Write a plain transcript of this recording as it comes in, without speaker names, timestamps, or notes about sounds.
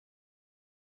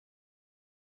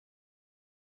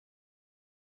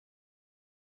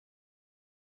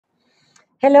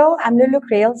Hello, I'm Lulu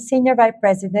Creel, Senior Vice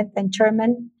President and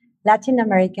Chairman Latin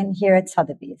American here at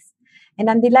Sotheby's.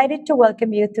 And I'm delighted to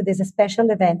welcome you to this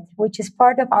special event, which is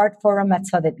part of Artforum at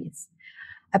Sotheby's,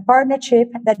 a partnership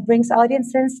that brings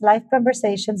audiences live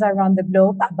conversations around the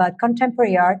globe about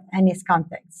contemporary art and its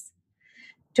context.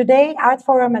 Today,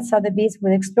 Artforum at Sotheby's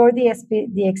will explore the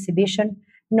exhibition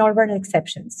Normal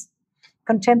Exceptions,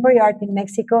 Contemporary Art in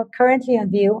Mexico, currently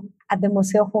on view at the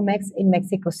Museo Jumex in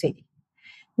Mexico City.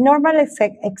 Normal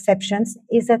Exceptions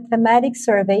is a thematic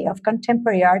survey of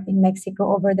contemporary art in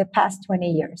Mexico over the past 20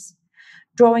 years,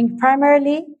 drawing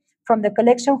primarily from the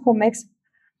collection Jumex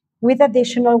with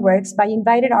additional works by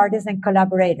invited artists and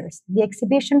collaborators. The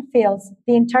exhibition fills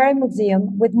the entire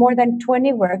museum with more than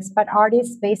 20 works by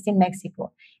artists based in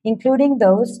Mexico, including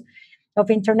those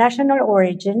of international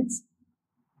origins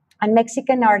and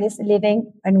Mexican artists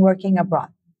living and working abroad.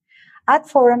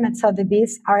 Artforum and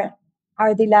Sotheby's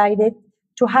are delighted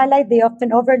to highlight the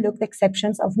often overlooked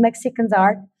exceptions of Mexican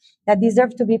art that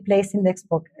deserve to be placed in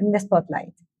the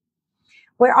spotlight.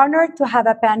 We're honored to have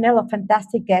a panel of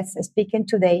fantastic guests speaking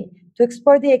today to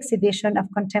explore the exhibition of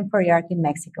contemporary art in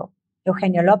Mexico.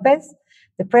 Eugenio López,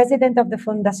 the president of the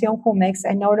Fundación Jumex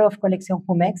and owner of Colección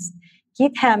Jumex,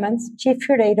 Hammonds, chief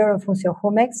curator of Museo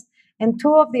Jumex, and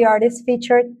two of the artists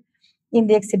featured in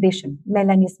the exhibition,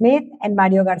 Melanie and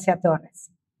García Torres.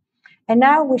 And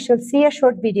now we shall see a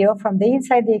short video from the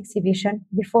inside the exhibition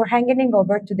before handing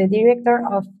over to the director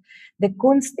of the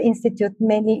Kunstinstituut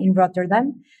Melly in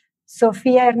Rotterdam,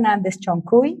 Sofía Hernández Chong,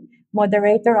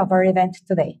 moderator of our event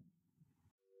today.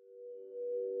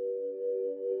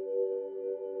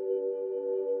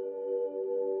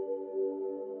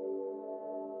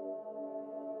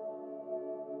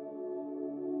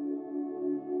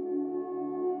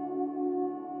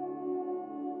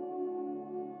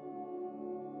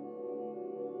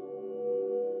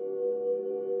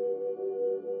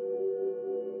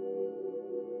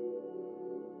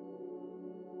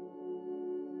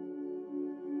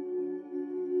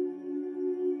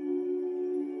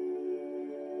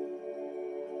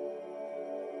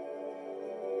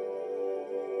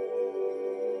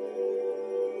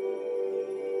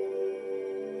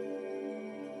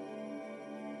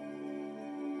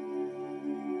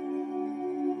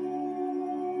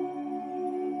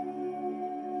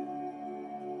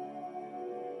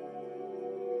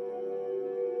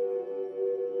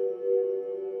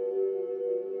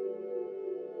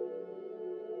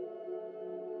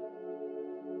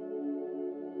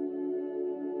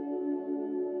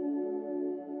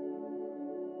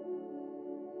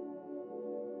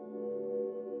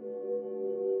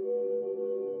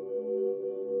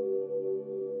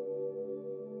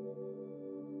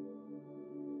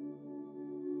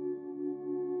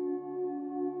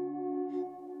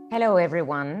 Hello,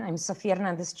 everyone. I'm Sofía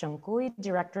Hernández Chong,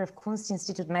 Director of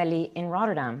Kunstinstituut Melly in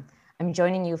Rotterdam. I'm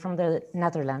joining you from the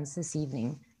Netherlands this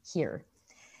evening here.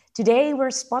 Today, we're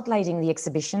spotlighting the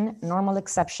exhibition Normal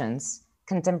Exceptions,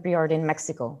 Contemporary Art in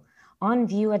Mexico, on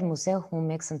view at Museo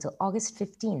Jumex until August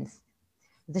 15th.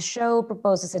 The show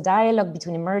proposes a dialogue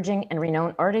between emerging and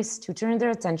renowned artists who turn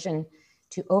their attention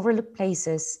to overlooked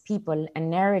places, people, and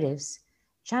narratives,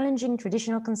 challenging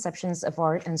traditional conceptions of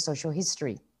art and social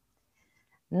history.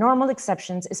 Normal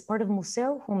Exceptions is part of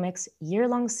Museo Jumex's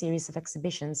year-long series of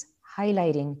exhibitions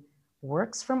highlighting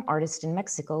works from artists in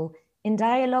Mexico in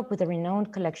dialogue with the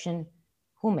renowned collection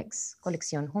Jumex,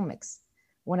 Colección Jumex,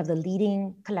 one of the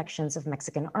leading collections of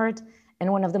Mexican art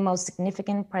and one of the most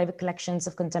significant private collections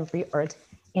of contemporary art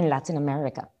in Latin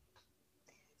America.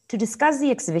 To discuss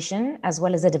the exhibition, as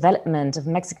well as the development of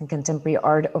Mexican contemporary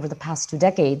art over the past 2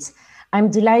 decades, I'm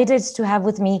delighted to have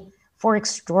with me 4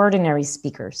 extraordinary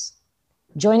speakers.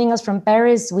 Joining us from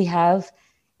Paris, we have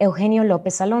Eugenio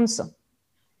López Alonso.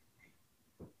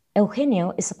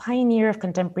 Eugenio is a pioneer of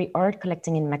contemporary art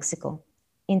collecting in Mexico.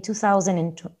 In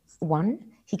 2001,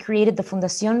 he created the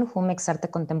Fundación Jumex Arte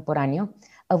Contemporáneo,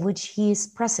 of which he is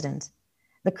president.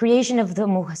 The creation of the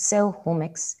Museo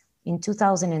Jumex in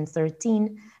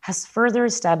 2013 has further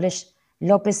established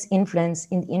López's influence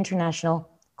in the international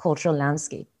cultural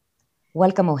landscape.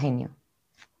 Welcome, Eugenio.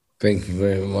 Thank you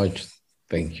very much.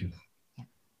 Thank you.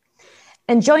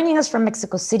 And joining us from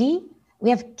Mexico City, we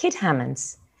have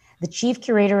Hammonds, the chief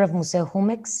curator of Museo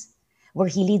Jumex, where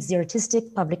he leads the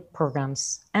artistic public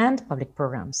programs.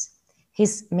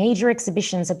 His major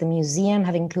exhibitions at the museum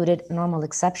have included Normal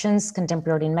Exceptions,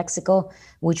 Contemporary Art in Mexico,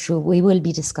 which we will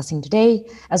be discussing today,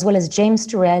 as well as James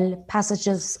Turrell,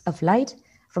 Passages of Light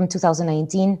from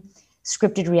 2019,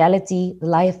 Scripted Reality,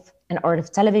 Life and Art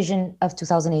of Television of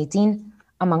 2018,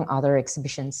 among other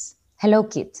exhibitions. Hello,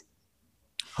 Kit.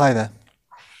 Hi there.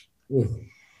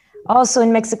 Also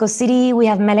in Mexico City, we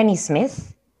have Melanie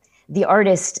Smith. The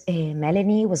artist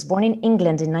Melanie was born in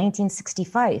England in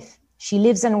 1965. She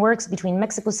lives and works between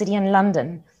Mexico City and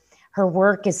London. Her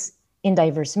work is in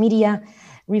diverse media,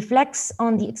 reflects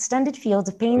on the extended field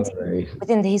of painting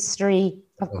within the history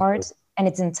of art and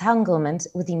its entanglement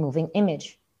with the moving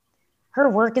image. Her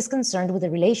work is concerned with the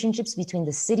relationships between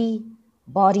the city,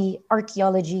 body,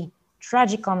 archaeology,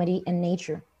 tragicomedy, and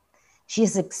nature. She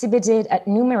has exhibited at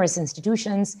numerous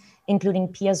institutions, including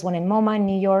PS1 in MoMA in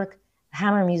New York,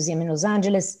 Hammer Museum in Los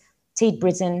Angeles, Tate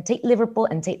Britain, Tate Liverpool,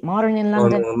 and Tate Modern in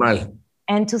London.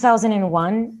 And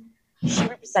 2001, she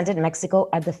represented Mexico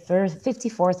at the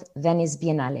 54th Venice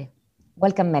Biennale.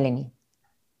 Welcome, Melanie.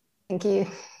 Thank you.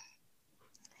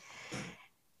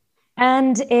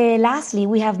 And lastly,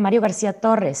 we have Mario García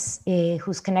Torres,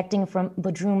 who's connecting from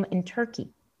Bodrum in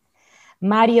Turkey.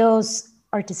 Mario's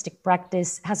artistic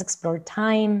practice has explored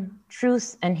time,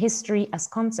 truth, and history as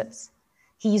concepts.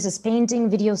 He uses painting,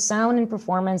 video, sound, and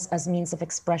performance as means of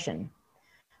expression.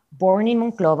 Born in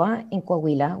Monclova, in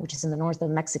Coahuila, which is in the north of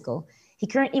Mexico, he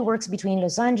currently works between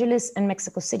Los Angeles and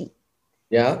Mexico City.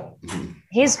 Yeah.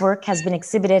 His work has been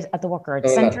exhibited at the Walker Art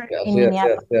Center in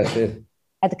Minneapolis,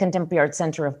 at the Contemporary Art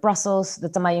Center of Brussels, the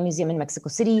Tamayo Museum in Mexico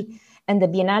City, and the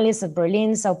Biennales of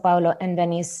Berlin, Sao Paulo, and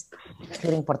Venice,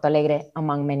 including Porto Alegre,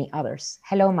 among many others.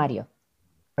 Hello, Mario.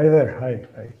 Hi there. Hi.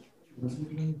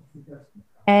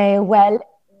 Well,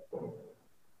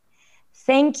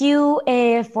 thank you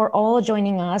for all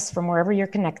joining us from wherever you're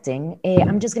connecting.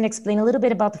 I'm just going to explain a little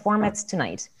bit about the formats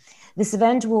tonight. This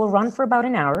event will run for about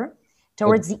an hour.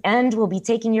 Towards the end, we'll be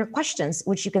taking your questions,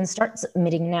 which you can start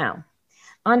submitting now.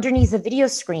 Underneath the video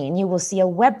screen, you will see a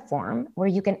web form where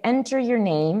you can enter your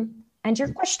name and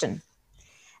your question.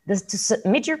 To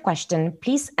submit your question,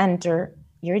 please enter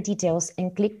your details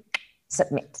and click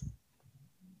submit.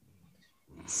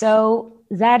 So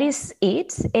that is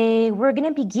it. We're going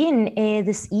to begin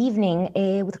this evening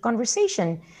with a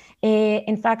conversation.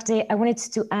 In fact, I wanted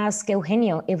to ask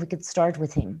Eugenio if we could start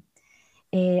with him.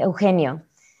 Eugenio,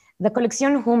 the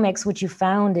Colección Jumex, which you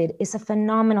founded, is a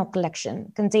phenomenal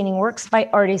collection containing works by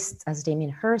artists as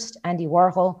Damien Hirst, Andy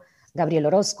Warhol, Gabriel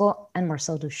Orozco, and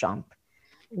Marcel Duchamp.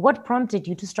 What prompted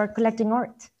you to start collecting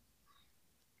art?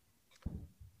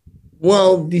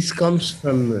 Well, this comes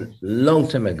from a long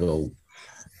time ago.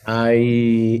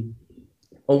 I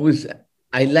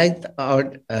liked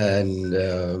art,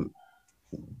 and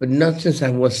but not since I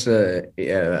was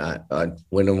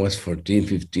when I was 14,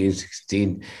 15,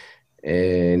 16.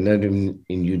 Not in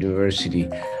university.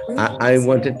 I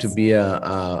wanted to be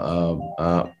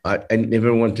I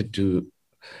never wanted to.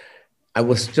 I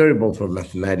was terrible for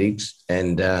mathematics,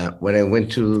 and when I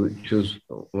went to choose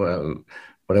what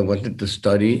I wanted to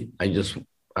study,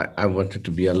 I wanted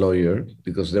to be a lawyer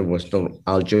because there was no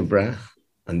algebra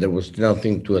and there was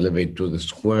nothing to elevate to the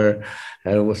square,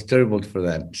 and I was terrible for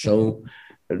that. So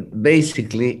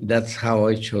basically, that's how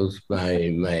I chose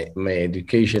my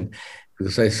education.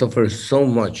 Because I suffered so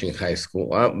much in high school.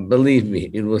 Believe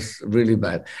me, it was really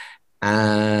bad.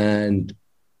 And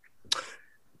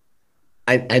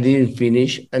I didn't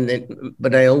finish,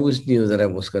 but I always knew that I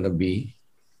was going to be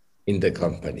in the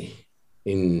company,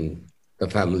 in the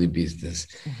family business.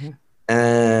 Mm-hmm.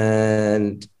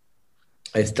 And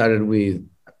I started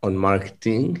on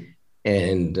marketing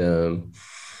and in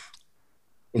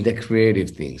the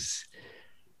creative things.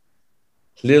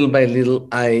 Little by little,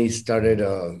 I started...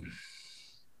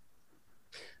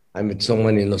 I met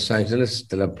someone in Los Angeles,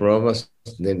 Stella Provas.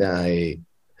 Then I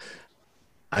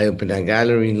opened a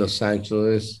gallery in Los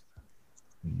Angeles,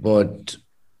 but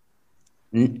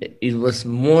it was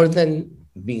more than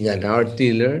being an art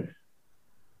dealer.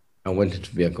 I wanted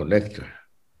to be a collector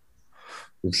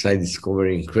because I discovered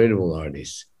incredible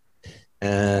artists,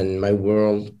 and my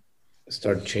world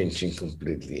started changing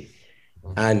completely.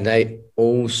 And I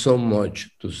owe so much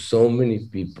to so many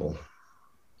people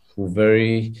who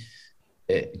very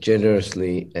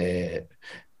generously,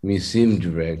 museum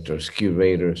directors,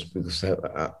 curators, because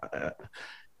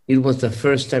it was the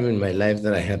first time in my life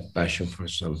that I had passion for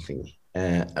something,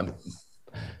 that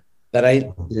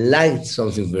I liked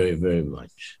something very, very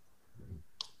much.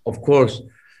 Of course,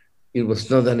 it was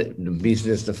not the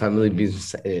business, the family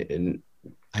business,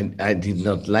 I did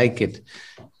not like it,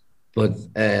 but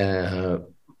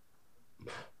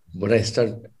when I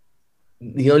started,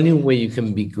 the only way you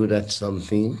can be good at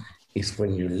something is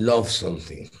when you love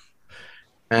something.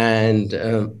 And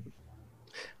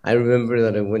I remember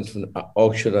that I went to an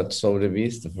auction at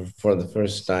Sotheby's for the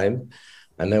first time,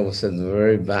 and I was at the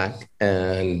very back,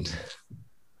 and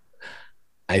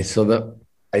I saw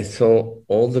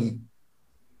all the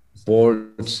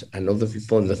boards and all the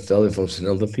people on the telephones and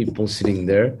all the people sitting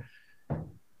there,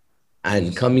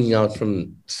 and coming out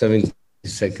from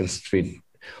 72nd Street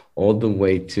all the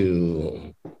way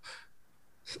to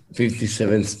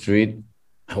 57th Street,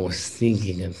 I was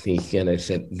thinking and thinking, and I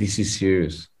said, this is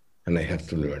serious, and I have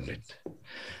to learn it.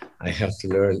 I have to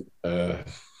learn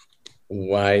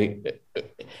why.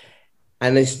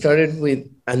 And I started with,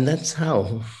 and that's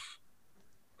how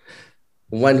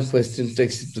one question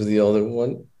takes it to the other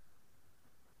one.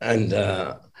 And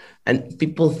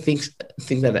people think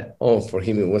that, oh, for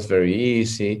him it was very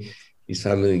easy. His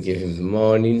family gave him the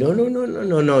money.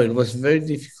 No. It was very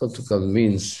difficult to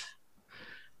convince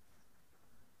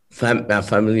a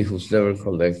family who's never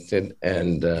collected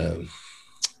and to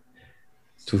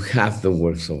have the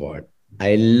works of art.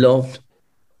 I loved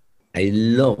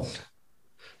the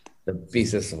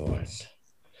pieces of art.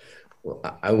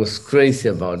 I was crazy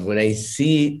about when I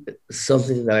see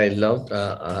something that I loved.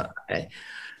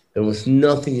 There was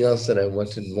nothing else that I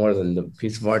wanted more than the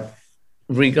piece of art,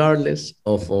 regardless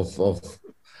of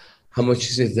how much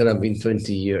is it gonna be in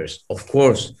 20 years. Of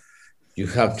course, you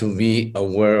have to be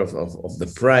aware of the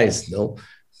price, no?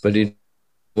 But this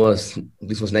was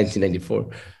 1994.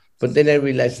 But then I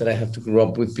realized that I have to grow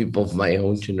up with people of my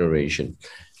own generation.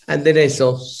 And then I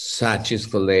saw Saatchi's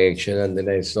collection, and then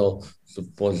I saw the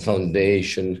Point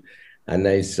Foundation, and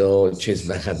I saw Chase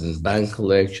Manhattan Bank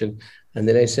collection. And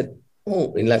then I said,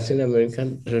 oh, in Latin America,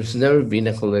 there's never been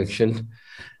a collection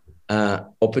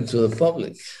open to the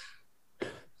public.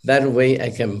 That way I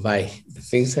can buy the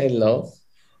things I love,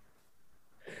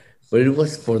 but it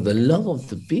was for the love of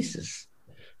the pieces.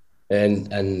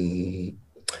 And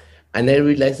I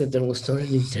realized that there was not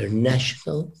an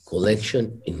international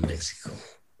collection in Mexico,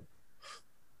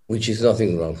 which is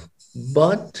nothing wrong.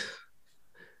 But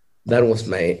that was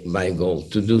my goal,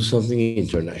 to do something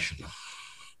international.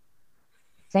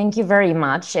 Thank you very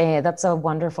much. That's a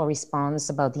wonderful response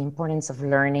about the importance of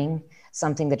learning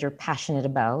something that you're passionate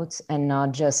about, and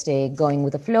not just going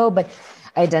with the flow, but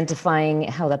identifying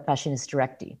how that passion is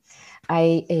directed.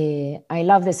 I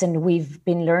love this, and we've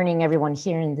been learning, everyone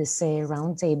here in this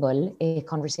roundtable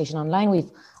conversation online, we've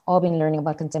all been learning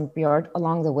about contemporary art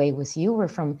along the way with you. We're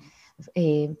from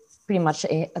pretty much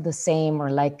the same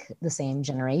or like the same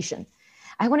generation.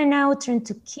 I want to now turn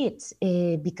to Kit,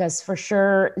 because for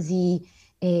sure the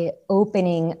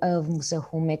opening of Museo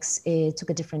Jumex took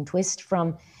a different twist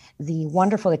from the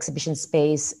wonderful exhibition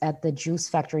space at the juice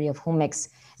factory of Jumex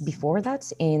before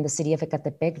that in the city of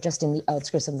Ecatepec, just in the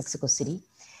outskirts of Mexico City.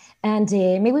 And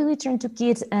maybe we turn to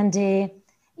Kit and the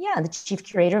chief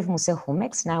curator of Museo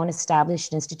Jumex, now an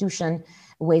established institution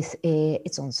with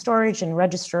its own storage and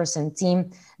registers and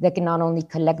team that can not only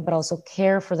collect, but also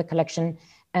care for the collection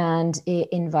and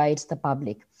invite the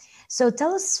public. So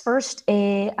tell us first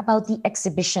about the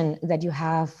exhibition that you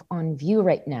have on view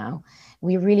right now.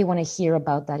 We really want to hear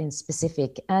about that in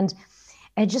specific. And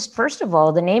just first of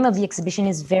all, the name of the exhibition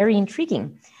is very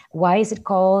intriguing. Why is it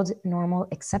called Normal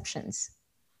Exceptions?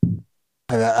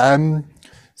 When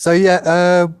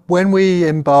we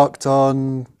embarked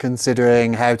on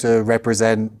considering how to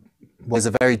represent what is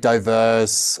a very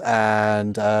diverse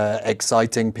and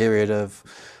exciting period of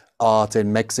art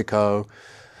in Mexico,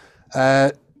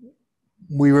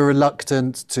 we were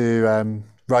reluctant to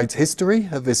write history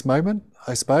at this moment,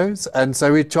 I suppose. And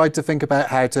so we tried to think about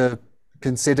how to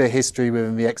consider history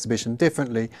within the exhibition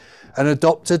differently, and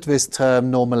adopted this term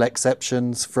normal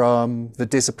exceptions from the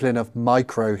discipline of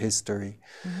microhistory,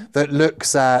 that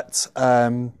looks at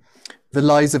the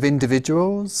lives of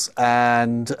individuals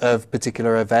and of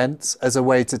particular events as a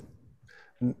way to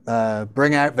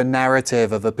bring out the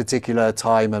narrative of a particular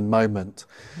time and moment.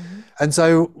 And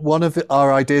so one of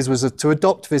our ideas was to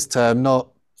adopt this term, not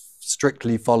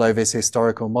strictly follow this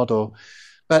historical model,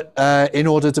 but in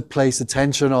order to place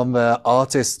attention on the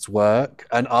artist's work,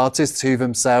 and artists who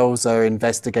themselves are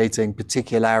investigating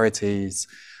particularities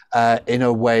in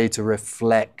a way to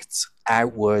reflect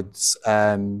outwards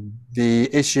the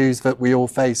issues that we all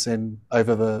face in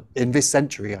this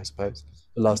century, I suppose,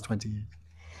 the last 20 years.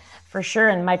 For sure,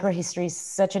 and microhistory is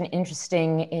such an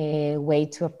interesting way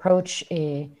to approach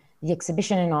the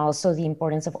exhibition, and also the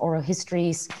importance of oral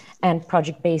histories and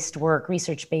project-based work,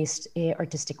 research-based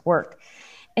artistic work.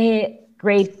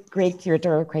 Great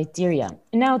curatorial criteria.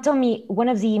 Now tell me, one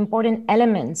of the important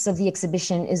elements of the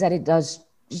exhibition is that it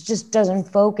just doesn't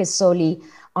focus solely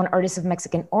on artists of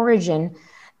Mexican origin,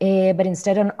 but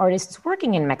instead on artists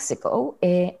working in Mexico,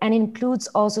 and includes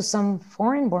also some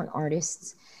foreign-born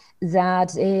artists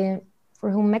that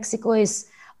for whom Mexico is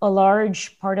a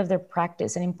large part of their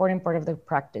practice, an important part of their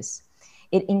practice.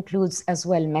 It includes as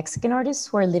well Mexican artists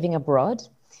who are living abroad,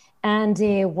 and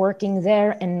working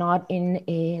there and not in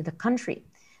the country.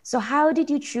 So how did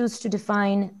you choose to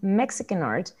define Mexican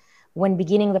art when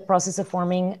beginning the process of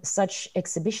forming such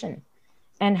exhibition?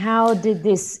 And how did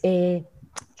this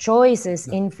choices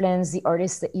influence the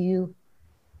artists that you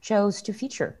chose to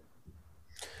feature?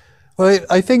 Well,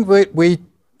 I think we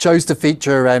chose to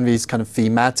feature around these kind of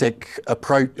thematic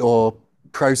approach or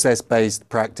process-based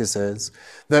practices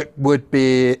that would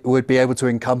be able to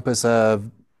encompass a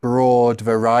broad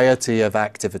variety of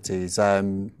activities.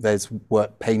 There's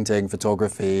work, painting,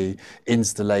 photography,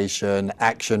 installation,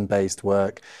 action-based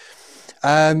work.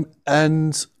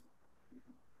 And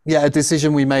yeah, a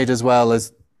decision we made as well,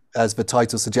 as the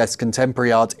title suggests,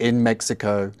 contemporary art in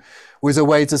Mexico, was a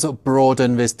way to sort of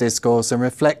broaden this discourse and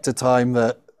reflect a time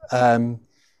that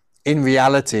in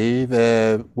reality,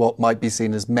 what might be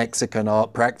seen as Mexican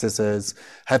art practices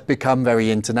have become very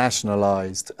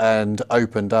internationalized and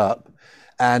opened up.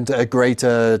 And a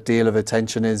greater deal of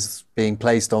attention is being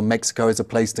placed on Mexico as a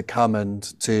place to come and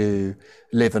to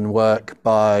live and work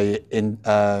a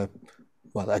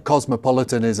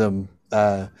cosmopolitanism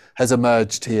has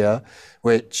emerged here,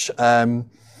 which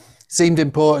seemed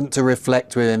important to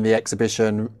reflect within the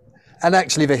exhibition. And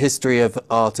actually the history of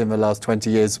art in the last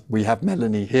 20 years, we have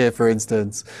Melanie here, for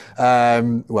instance,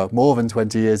 well, more than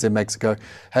 20 years in Mexico,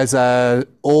 has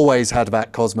always had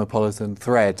that cosmopolitan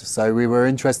thread. So we were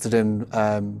interested in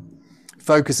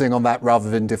focusing on that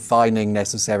rather than defining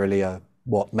necessarily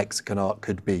what Mexican art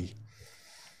could be.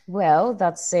 Well,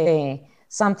 that's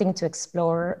something to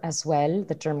explore as well,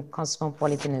 the term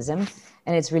cosmopolitanism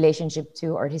and its relationship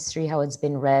to art history, how it's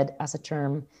been read as a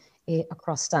term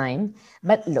across time.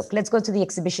 But look, let's go to the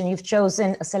exhibition. You've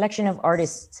chosen a selection of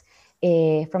artists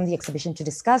from the exhibition to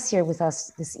discuss here with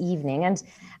us this evening. And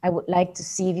I would like to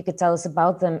see if you could tell us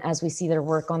about them as we see their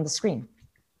work on the screen.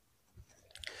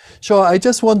 Sure, I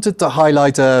just wanted to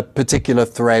highlight a particular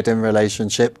thread in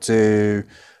relationship to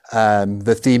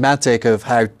the thematic of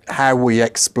how we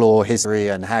explore history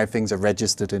and how things are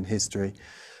registered in history.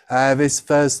 This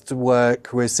first work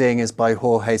we're seeing is by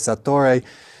Jorge Sartori.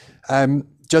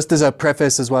 Just as a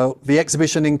preface as well, the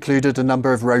exhibition included a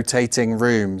number of rotating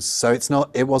rooms, so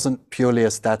it wasn't purely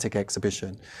a static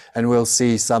exhibition. And we'll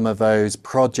see some of those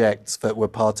projects that were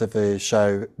part of the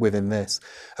show within this.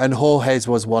 And Jorge's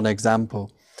was one example.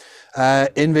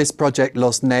 In this project,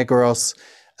 Los Negros,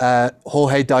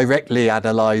 Jorge directly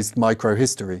analyzed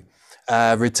microhistory,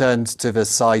 returned to the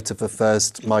site of the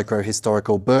first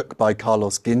microhistorical book by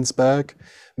Carlos Ginzburg,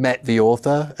 met the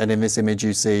author, and in this image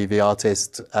you see the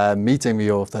artist meeting the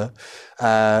author,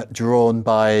 drawn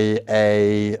by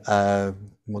a,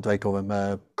 what do I call them,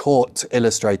 a court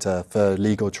illustrator for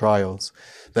legal trials,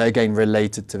 that again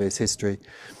related to this history.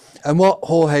 And what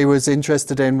Jorge was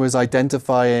interested in was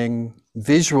identifying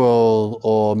visual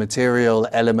or material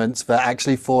elements that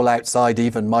actually fall outside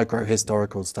even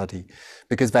microhistorical study,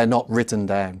 because they're not written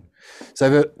down.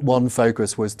 So one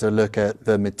focus was to look at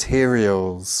the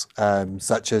materials,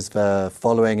 such as the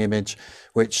following image,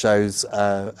 which shows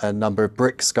a number of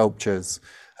brick sculptures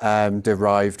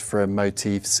derived from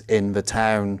motifs in the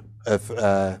town of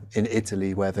in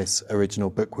Italy, where this original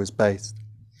book was based.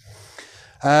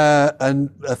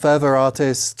 And a further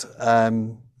artist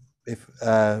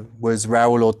was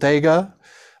Raúl Ortega,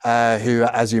 who,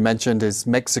 as you mentioned, is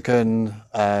Mexican,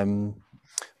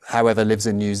 however, lives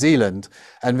in New Zealand.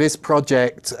 And this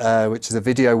project, which is a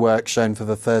video work shown for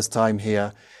the first time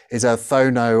here, is a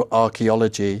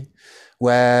phonoarchaeology,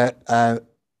 where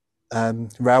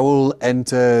Raúl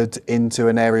entered into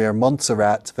an area of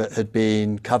Montserrat that had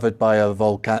been covered by a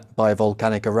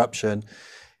volcanic eruption,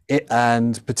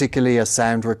 and particularly a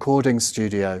sound recording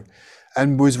studio,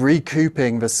 and was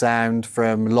recouping the sound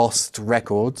from lost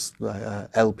records,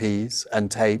 LPs and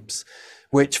tapes,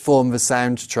 which form the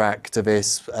soundtrack to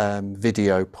this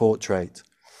video portrait.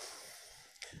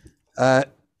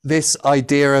 This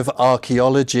idea of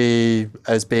archaeology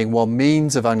as being one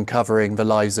means of uncovering the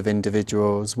lives of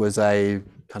individuals was a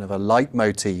kind of a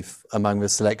leitmotif among the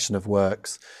selection of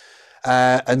works.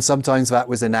 And sometimes that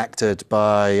was enacted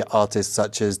by artists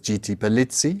such as G.T.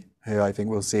 Polizzi, who I think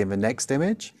we'll see in the next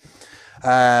image.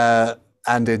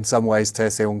 And in some ways,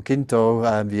 Terce un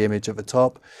Quinto, the image at the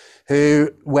top,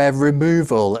 where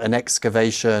removal and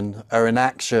excavation are an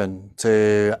action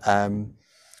to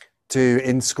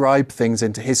inscribe things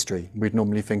into history. We'd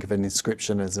normally think of an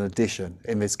inscription as an addition.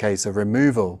 In this case, a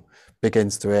removal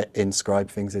begins to inscribe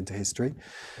things into history.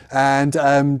 And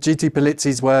G.T.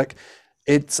 Polizzi's work,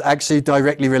 it's actually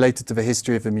directly related to the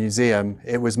history of the museum.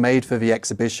 It was made for the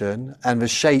exhibition, and the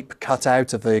shape cut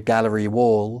out of the gallery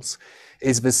walls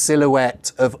is the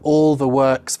silhouette of all the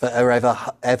works that are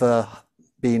ever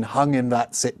been hung in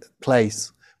that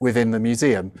place within the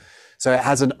museum. So it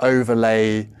has an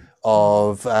overlay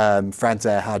of Franze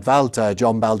Hadvalta,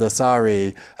 John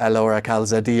Baldassari, Laura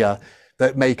Calzadia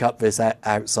that make up this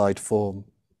outside form.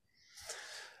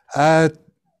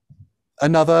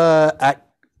 Another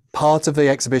part of the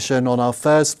exhibition on our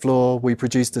first floor, we've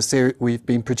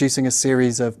been producing a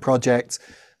series of projects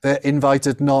that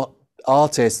invited not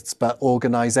artists but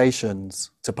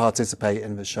organizations to participate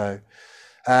in the show.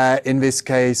 In this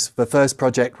case, the first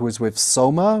project was with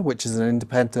Soma, which is an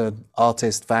independent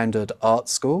artist-founded art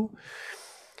school,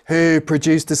 who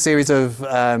produced a series of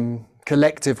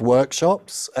collective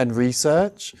workshops and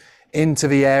research into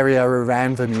the area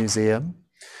around the museum,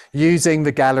 using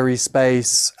the gallery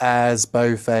space as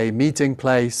both a meeting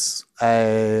place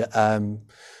and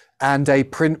a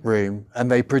print room.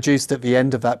 And they produced at the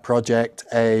end of that project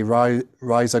a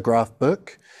risograph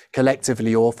book,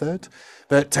 collectively authored,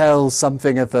 that tells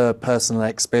something of the personal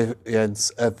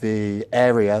experience of the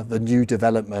area, the new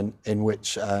development in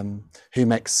which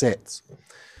Jumex sits.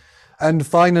 And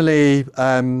finally,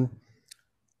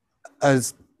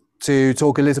 as to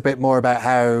talk a little bit more about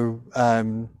how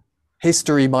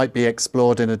history might be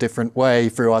explored in a different way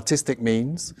through artistic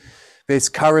means. This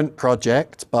current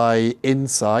project by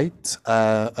Insight,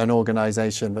 an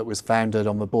organization that was founded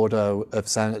on the border of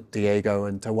San Diego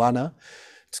and Tijuana,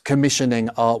 commissioning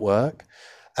artwork,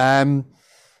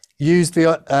 used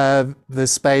the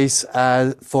space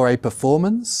for a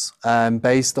performance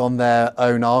based on their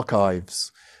own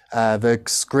archives. The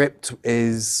script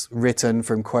is written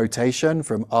from quotation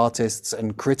from artists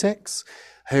and critics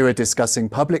who are discussing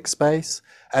public space,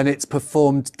 and it's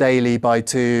performed daily by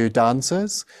 2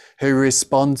 dancers who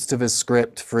respond to the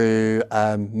script through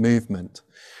movement.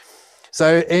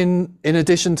 So in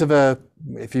addition to the,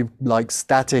 if you like,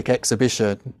 static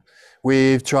exhibition,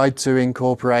 we've tried to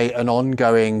incorporate an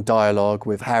ongoing dialogue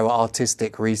with how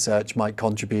artistic research might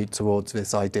contribute towards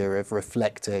this idea of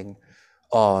reflecting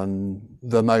on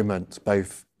the moment,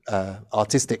 both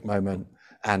artistic moment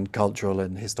and cultural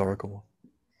and historical.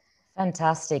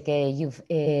 Fantastic. You've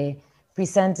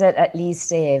presented at least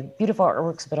beautiful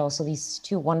artworks, but also these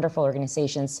 2 wonderful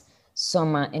organizations,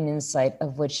 Soma and Insight,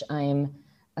 of which I'm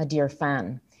a dear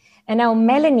fan. And now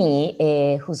Melanie,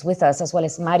 who's with us, as well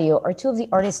as Mario, are 2 of the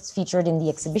artists featured in the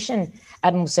exhibition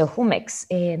at Museo Jumex.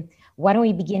 Why don't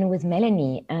we begin with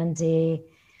Melanie and,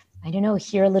 I don't know,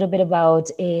 hear a little bit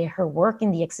about her work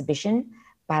in the exhibition,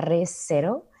 Parres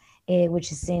Zero,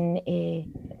 which is in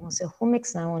Museo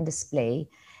Jumex now on display.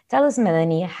 Tell us,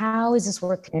 Melanie, how is this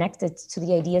work connected to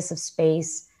the ideas of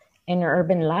space in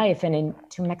urban life and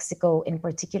into Mexico in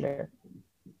particular?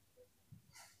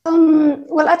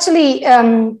 Well, actually,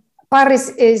 Parres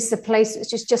is a place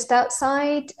which is just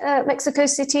outside Mexico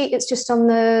City. It's just on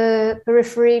the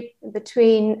periphery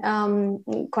between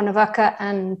Cuernavaca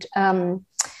and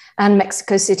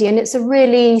Mexico City. And it's a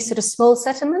really sort of small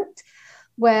settlement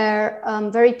where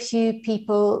very few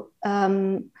people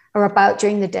are about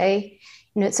during the day.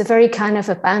 You know, it's a very kind of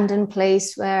abandoned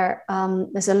place where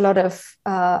there's a lot of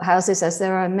houses, as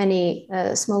there are many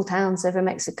small towns over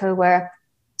Mexico where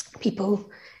people,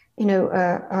 you know,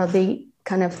 are the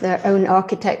kind of their own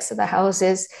architects of the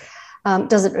houses.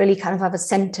 Doesn't really kind of have a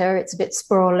center. It's a bit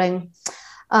sprawling.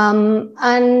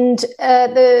 And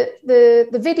the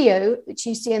video which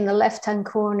you see in the left-hand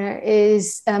corner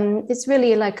is it's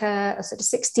really like a sort of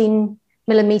 16mm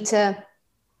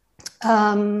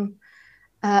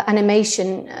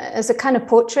animation as a kind of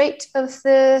portrait of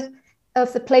the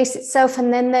place itself.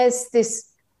 And then there's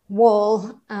this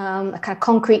wall, a kind of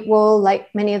concrete wall, like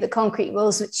many of the concrete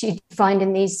walls which you find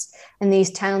in these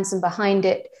towns, and behind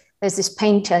it there's this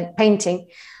painting,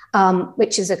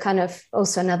 which is a kind of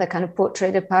also another kind of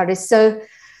portrait of Paris. So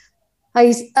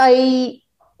I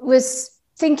was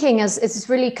thinking, as it's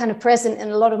really kind of present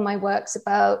in a lot of my works,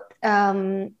 about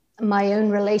my own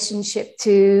relationship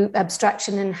to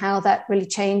abstraction and how that really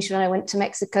changed when I went to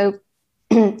Mexico.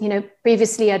 You know,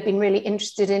 previously I'd been really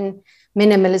interested in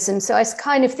minimalism. So I was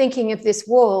kind of thinking of this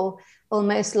wall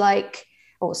almost like,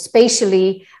 or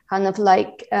spatially, kind of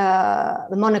like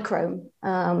the monochrome,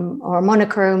 or a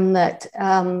monochrome that,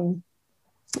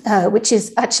 which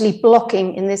is actually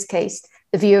blocking, in this case,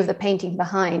 the view of the painting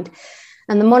behind.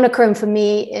 And the monochrome for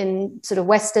me, in sort of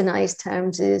westernized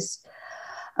terms, is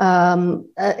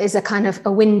a kind of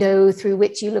a window through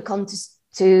which you look onto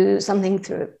something,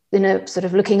 through, you know, sort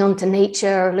of looking onto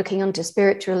nature or looking onto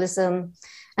spiritualism.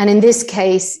 And in this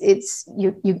case, it's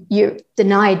you're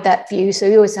denied that view. So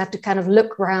you always have to kind of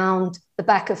look around the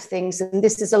back of things. And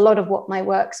this is a lot of what my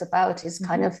work's about, is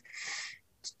kind of,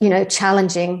 you know,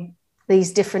 challenging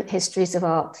these different histories of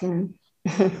art, you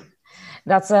know.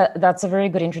 That's a very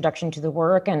good introduction to the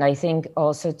work, and I think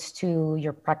also to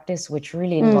your practice, which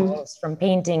really involves from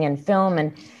painting and film.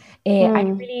 And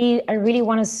I really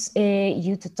want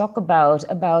you to talk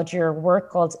about your work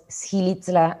called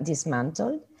Schilitzla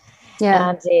Dismantled. Yeah.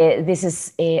 And this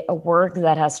is a work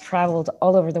that has traveled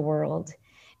all over the world,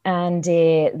 and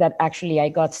that actually I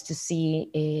got to see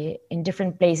in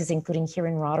different places, including here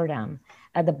in Rotterdam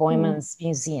at the Boijmans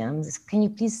Museum. Can you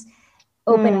please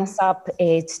open us up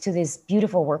to this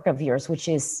beautiful work of yours, which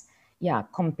is,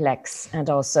 complex and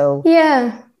also...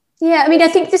 Yeah, I mean, I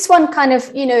think this one kind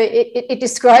of, it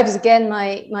describes again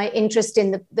my interest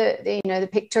in the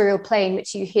pictorial plane,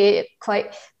 which you hear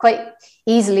quite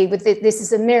easily with this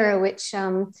is a mirror which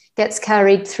gets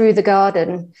carried through the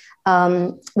garden,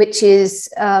 which is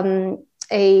a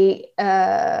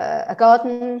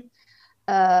garden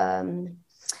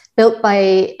built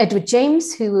by Edward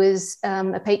James, who was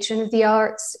a patron of the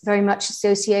arts, very much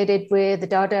associated with the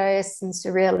Dadaists and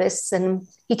Surrealists. And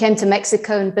he came to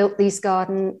Mexico and built these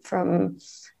gardens from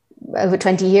over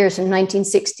 20 years, from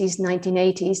 1960s,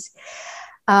 1980s.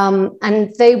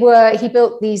 And he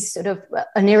built these sort of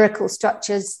onirical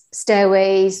structures,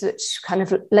 stairways, which kind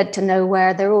of led to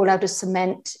nowhere. They're all out of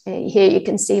cement. Here you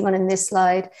can see one in this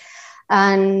slide.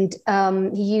 And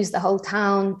he used the whole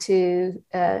town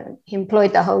he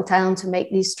employed the whole town to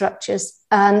make these structures.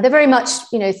 And they're very much,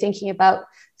 thinking about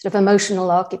sort of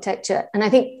emotional architecture. And I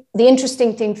think the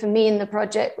interesting thing for me in the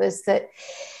project was that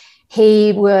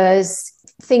he was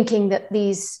thinking that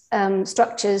these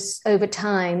structures over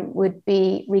time would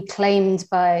be reclaimed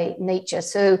by nature.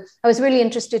 So I was really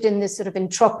interested in this sort of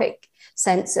entropic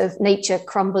sense of nature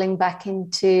crumbling back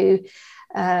into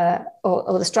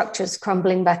or the structures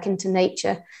crumbling back into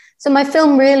nature. So my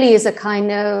film really is a kind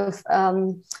of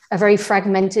a very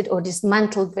fragmented or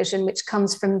dismantled vision, which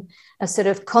comes from a sort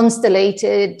of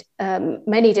constellated,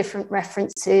 many different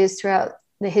references throughout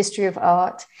the history of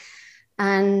art,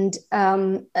 and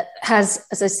has,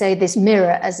 as I say, this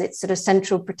mirror as its sort of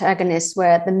central protagonist,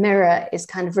 where the mirror is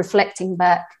kind of reflecting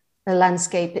back the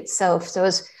landscape itself. So I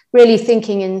was really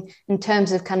thinking in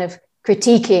terms of kind of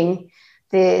critiquing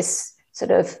this sort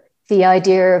of the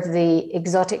idea of the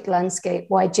exotic landscape,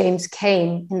 why James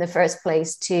came in the first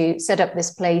place to set up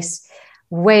this place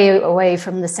way away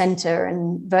from the center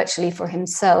and virtually for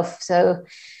himself. So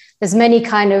there's many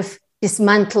kind of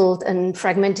dismantled and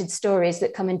fragmented stories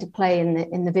that come into play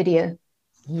in the video.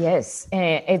 Yes,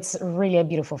 it's really a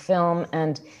beautiful film.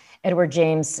 And Edward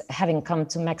James, having come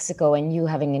to Mexico and you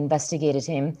having investigated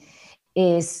him,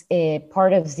 is a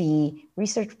part of the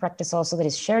research practice also that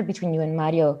is shared between you and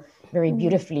Mario very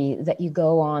beautifully, that you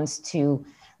go on to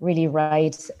really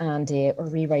write and or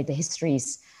rewrite the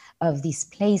histories of these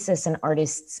places and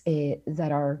artists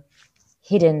that are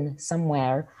hidden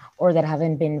somewhere or that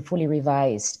haven't been fully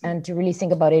revised, and to really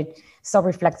think about it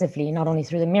self-reflectively, not only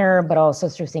through the mirror, but also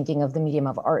through thinking of the medium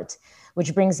of art,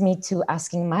 which brings me to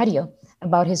asking Mario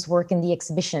about his work in the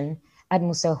exhibition at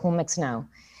Museo Jumex now.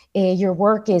 Your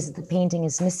work is The Painting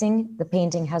is Missing, The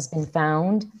Painting Has Been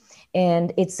Found,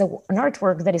 and it's an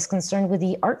artwork that is concerned with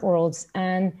the art worlds,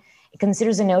 and it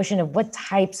considers a notion of what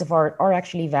types of art are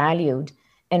actually valued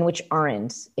and which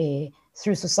aren't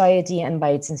through society and by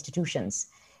its institutions.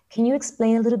 Can you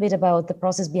explain a little bit about the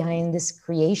process behind this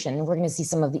creation? We're going to see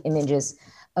some of the images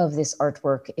of this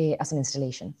artwork as an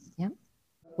installation. Yeah.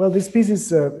 Well, this piece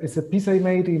is a piece I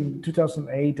made in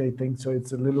 2008, I think. So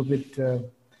it's a little bit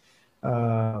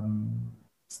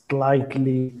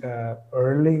slightly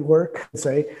early work, I'd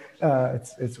say.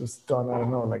 It was done, I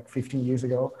don't know, like 15 years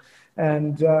ago.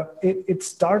 And it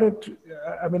started,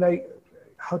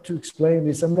 how to explain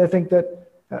this? I mean, I think that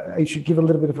I should give a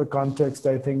little bit of a context.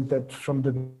 I think that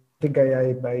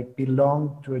I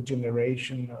belong to a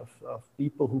generation of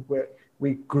people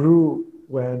we grew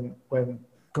when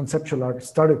conceptual art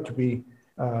started to be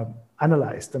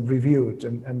analyzed and reviewed,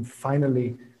 and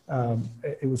finally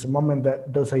it was a moment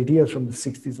that those ideas from the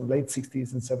 60s and late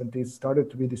 60s and 70s started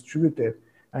to be distributed,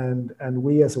 and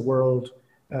we as a world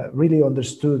really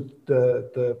understood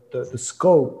the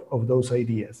scope of those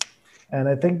ideas. And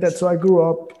I think that, so I grew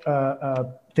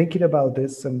up thinking about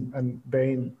this and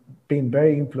being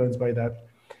very influenced by that.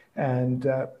 And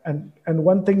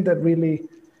one thing that really,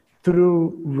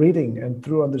 through reading and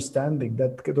through understanding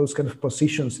that those kind of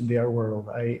positions in the art world,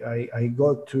 I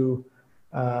got to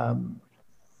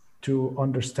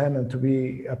understand and to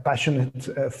be a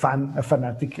passionate fan, a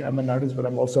fanatic. I'm an artist, but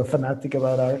I'm also a fanatic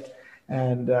about art.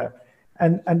 And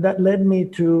that led me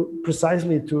to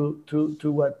precisely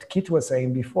to what Kit was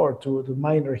saying before, to the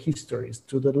minor histories,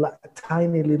 to the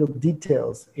tiny little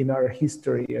details in our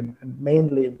history, and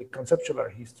mainly in the conceptual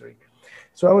art history.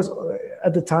 So I was,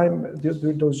 at the time,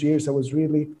 during those years, I was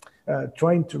really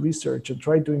trying to research and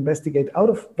trying to investigate out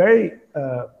of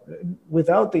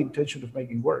without the intention of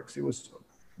making works. It was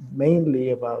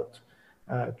mainly about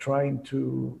trying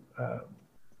to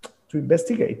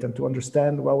investigate and to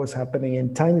understand what was happening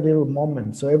in tiny little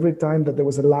moments. So every time that there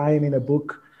was a line in a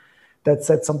book that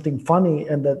said something funny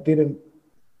and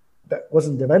that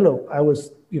wasn't developed, I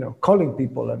was, calling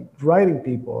people and writing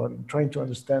people and trying to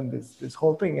understand this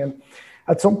whole thing. And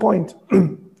at some point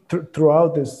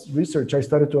throughout this research, I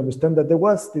started to understand that there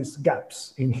was these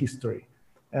gaps in history.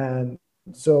 And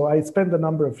so I spent a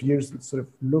number of years sort of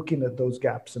looking at those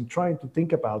gaps and trying to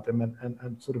think about them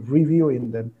and sort of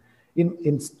reviewing them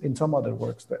in some other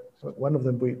works. That one of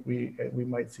them we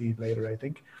might see later, I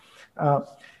think.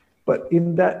 But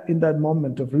in that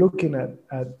moment of looking at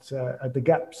the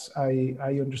gaps, I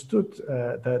understood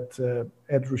that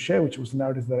Ed Ruscha, which was an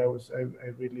artist that I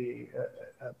really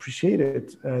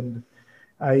appreciated, and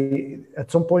at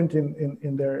some point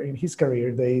in his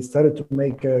career, they started to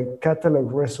make a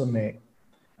catalog raisonné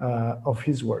of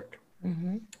his work.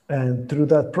 Mm-hmm. And through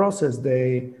that process,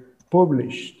 they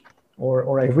published,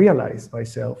 or I realized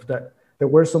myself that there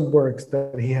were some works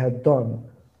that he had done,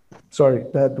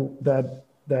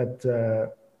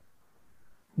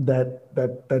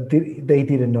 they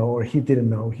didn't know, or he didn't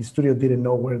know, his studio didn't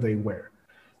know where they were.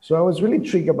 So I was really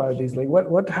intrigued about this, like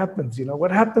what happens,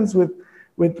 what happens with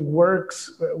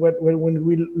works when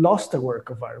we lost a work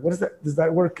of art? What is that? Does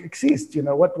that work exist?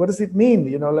 What does it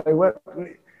mean?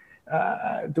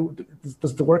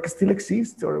 Does the work still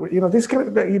exist? Or this kind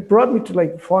of, it brought me to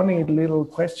like funny little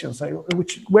questions,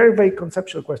 which were very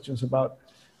conceptual questions about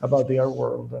the art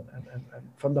world and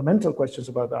fundamental questions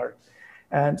about art.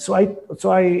 And so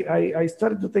I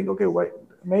started to think, okay,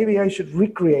 maybe I should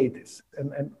recreate this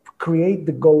and create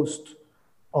the ghost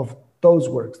of those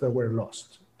works that were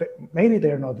lost. Maybe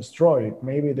they're not destroyed,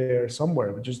 maybe they're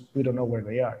somewhere, but just we don't know where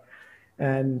they are.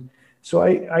 And so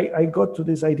I got to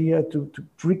this idea to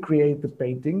recreate the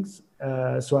paintings.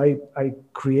 So I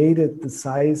created the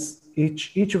size,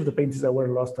 each of the paintings that were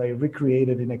lost, I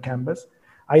recreated in a canvas.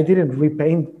 I didn't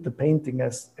repaint the painting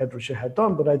as Ed Ruscha had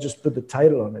done, but I just put the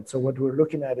title on it. So what we're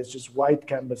looking at is just white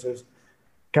canvases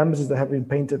that have been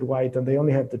painted white, and they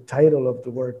only have the title of the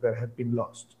work that had been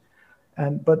lost.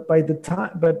 But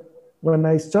when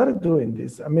I started doing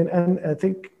this, and I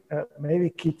think maybe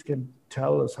Keith can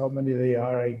tell us how many they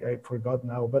are. I forgot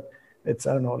now, but it's,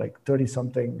 I don't know, like 30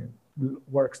 something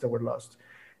works that were lost.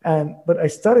 But I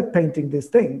started painting these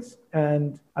things,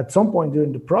 and at some point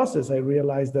during the process, I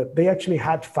realized that they actually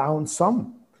had found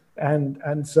some,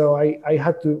 and so I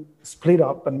had to split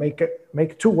up and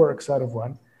make two works out of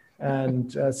one,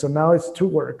 and so now it's two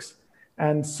works,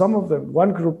 and some of them,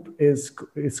 one group is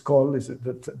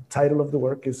the title of the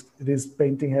work is this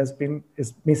painting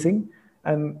is missing,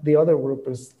 and the other group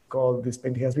is called this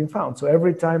painting has been found. So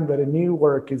every time that a new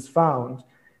work is found,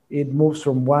 it moves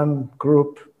from one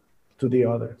group to the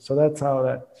other. So that's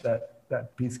how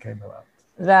that piece came about.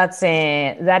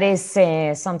 That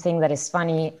is something that is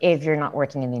funny if you're not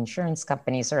working in the insurance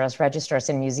companies or as registrars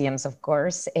in museums, of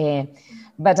course.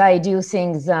 But I do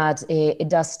think that it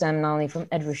does stem not only from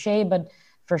Ed Ruscha, but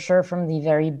for sure from the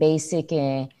very basic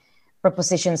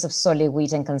propositions of solid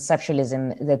and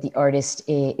conceptualism, that the artist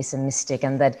is a mystic,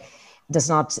 and that does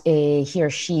not, he or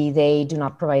she, they do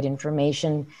not provide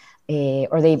information,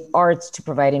 or they art to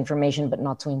provide information, but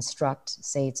not to instruct,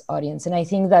 say, its audience. And I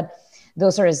think that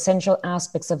those are essential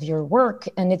aspects of your work.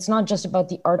 And it's not just about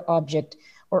the art object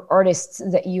or artists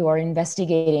that you are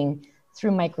investigating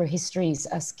through microhistories,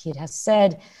 as Kit has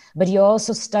said, but you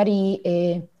also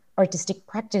study artistic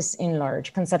practice in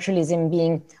large, conceptualism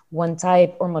being one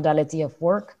type or modality of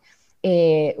work,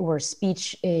 where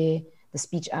speech, the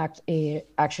speech act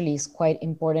actually is quite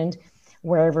important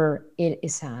wherever it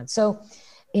is had. So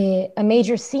a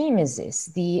major theme is this,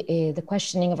 the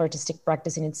questioning of artistic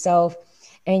practice in itself,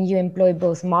 and you employ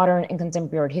both modern and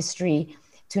contemporary art history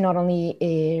to not only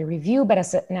review, but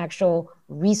as an actual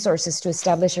resources to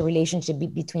establish a relationship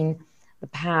between the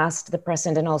past, the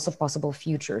present, and also possible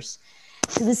futures.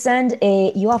 To this end,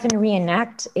 you often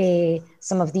reenact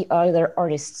some of the other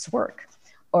artists' work,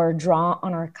 or draw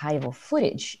on archival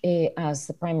footage as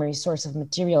the primary source of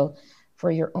material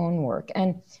for your own work.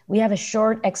 And we have a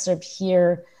short excerpt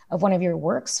here of one of your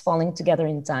works, Falling Together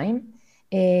in Time.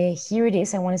 Here it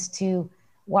is. I want us to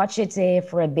watch it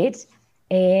for a bit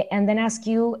and then ask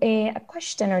you a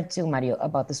question or two, Mario,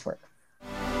 about this work.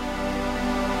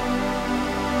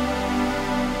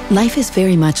 Life is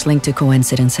very much linked to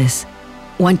coincidences.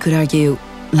 One could argue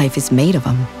life is made of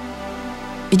them.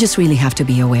 You just really have to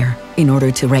be aware in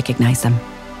order to recognize them.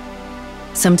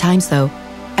 Sometimes, though,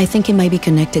 I think it might be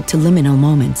connected to liminal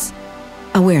moments.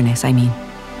 Awareness, I mean.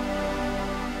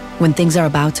 When things are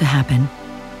about to happen,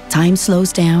 time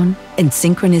slows down and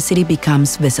synchronicity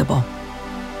becomes visible.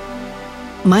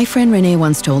 My friend Renee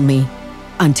once told me,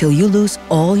 until you lose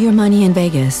all your money in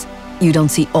Vegas, you don't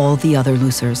see all the other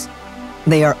losers.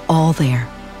 They are all there,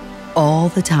 all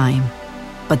the time,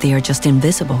 but they are just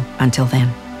invisible until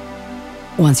then.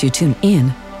 Once you tune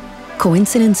in,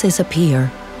 coincidences appear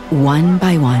one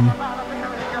by one.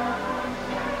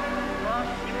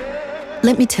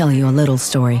 Let me tell you a little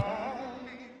story.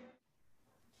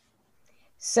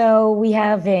 So we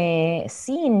have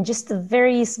seen just a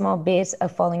very small bit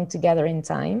of Falling Together in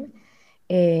Time.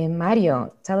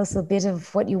 Mario, tell us a bit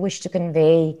of what you wish to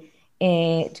convey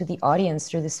to the audience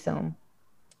through this film.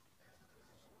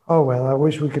 Oh well, I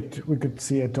wish we could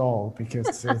see it all,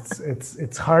 because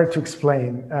it's hard to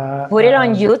explain. Put it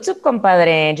on YouTube,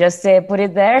 compadre. Just put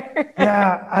it there.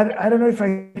 Yeah, I don't know if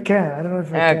I can. I don't know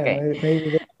if I can.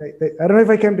 Maybe I don't know if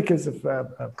I can because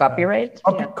of copyright.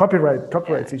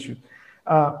 Copyright issues.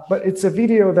 But it's a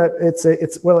video that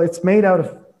it's made out of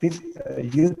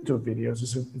YouTube videos.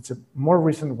 It's a more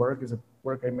recent work. It's a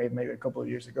work I made maybe a couple of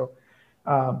years ago.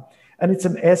 And it's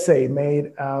an essay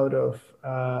made out of,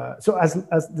 so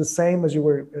as the same as you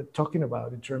were talking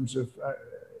about in terms of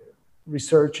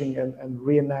researching and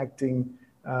reenacting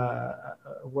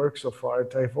works of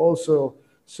art, I've also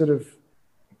sort of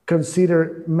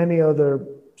considered many other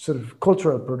sort of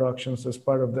cultural productions as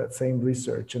part of that same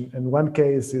research. And one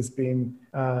case has been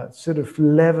sort of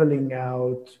leveling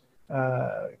out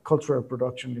cultural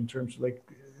production in terms of like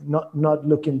not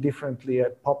looking differently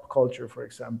at pop culture, for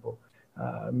example.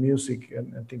 Music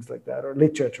and things like that, or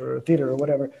literature or theater or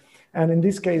whatever. And in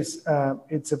this case,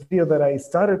 it's a video that I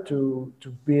started to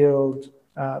build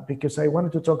because I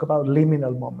wanted to talk about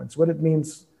liminal moments, what it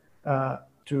means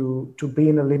to be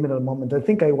in a liminal moment. I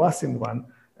think I was in one,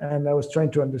 and I was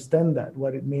trying to understand that,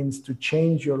 what it means to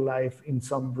change your life in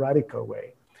some radical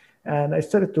way. And I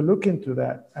started to look into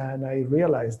that, and I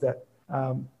realized that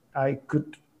I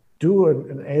could do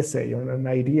an essay or an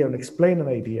idea and explain an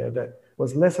idea that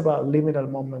was less about liminal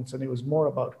moments and it was more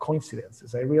about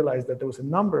coincidences. I realized that there was a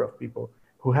number of people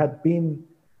who had been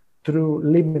through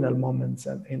liminal moments,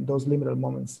 and in those liminal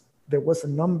moments, there was a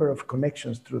number of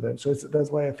connections through them. So that's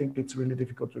why I think it's really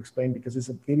difficult to explain, because it's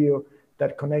a video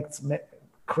that connects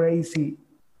crazy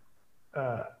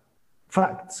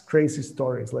facts, crazy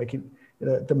stories. Like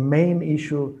the main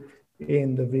issue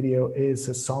in the video is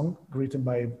a song written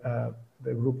by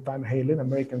the group Van Halen,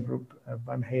 American group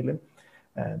Van Halen.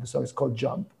 And the song is called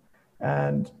Jump.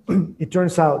 And it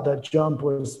turns out that Jump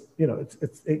was,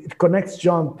 it connects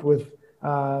Jump with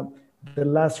the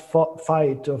last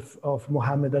fight of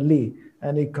Muhammad Ali.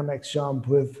 And it connects Jump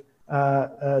with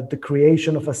the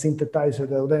creation of a synthesizer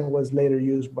that then was later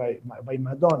used by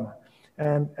Madonna.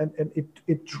 And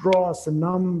it draws a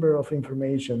number of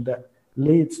information that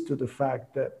leads to the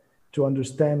fact that to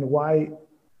understand why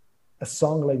a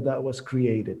song like that was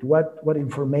created, what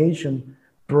information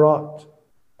brought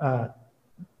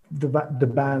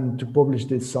the band to publish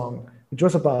this song, which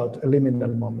was about a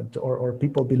liminal moment, or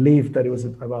people believed that it was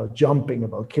about jumping,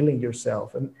 about killing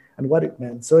yourself, and what it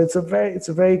meant. So it's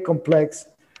a very complex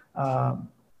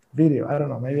video. I don't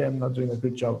know, maybe I'm not doing a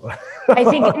good job.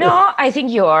 I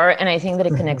think you are, and I think that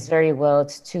it connects very well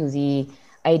to the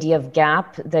idea of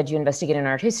gap that you investigate in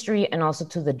art history, and also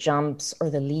to the jumps or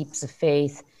the leaps of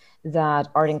faith that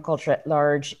art and culture at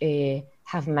large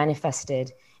have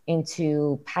manifested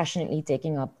into passionately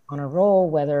taking up on a role,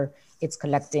 whether it's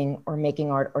collecting or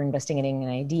making art or investigating an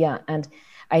idea. And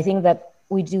I think that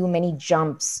we do many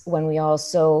jumps when we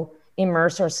also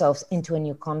immerse ourselves into a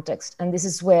new context. And this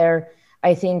is where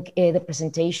I think the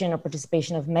presentation or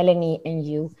participation of Melanie and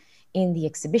you in the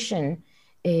exhibition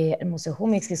at Museo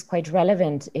Jumex is quite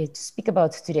relevant to speak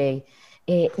about today.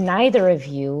 Neither of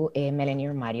you, Melanie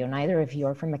or Mario, neither of you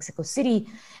are from Mexico City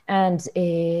and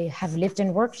have lived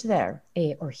and worked there,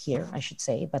 or here, I should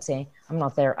say, but I'm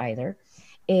not there either.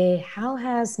 How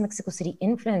has Mexico City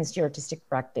influenced your artistic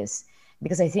practice?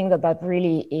 Because I think that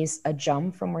really is a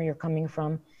jump from where you're coming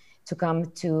from to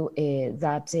come to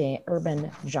that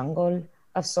urban jungle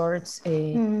of sorts.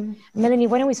 Melanie,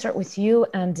 why don't we start with you?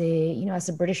 And as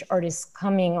a British artist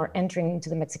coming or entering into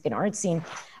the Mexican art scene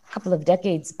a couple of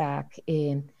decades back,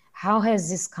 how has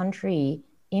this country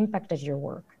impacted your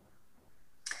work?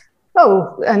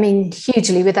 Oh, I mean,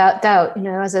 hugely, without doubt.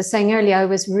 As I was saying earlier, I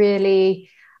was really,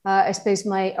 I suppose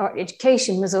my art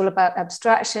education was all about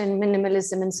abstraction,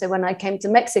 minimalism. And so when I came to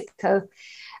Mexico,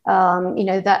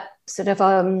 that sort of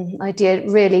idea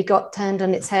really got turned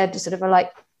on its head, sort of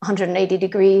like 180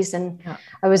 degrees. And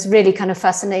I was really kind of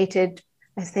fascinated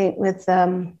I think, with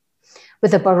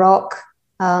the Baroque,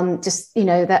 just, you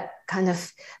know, that kind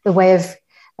of the way of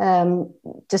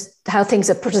just how things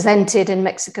are presented in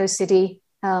Mexico City,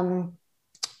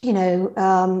 you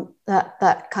know,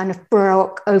 that kind of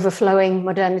Baroque overflowing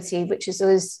modernity, which has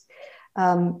always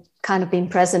kind of been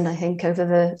present, I think,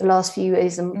 over the last few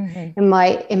years in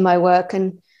my work.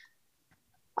 And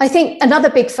I think another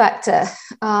big factor,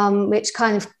 which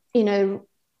kind of, you know,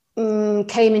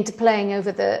 came into playing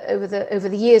over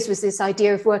the years, was this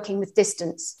idea of working with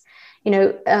distance. You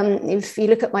know, if you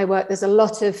look at my work, there's a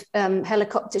lot of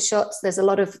helicopter shots. There's a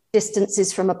lot of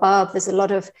distances from above. There's a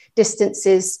lot of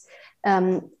distances,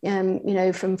 you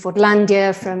know, from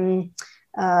Fordlandia, from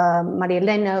Maria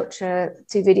Elena, which are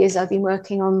 2 videos I've been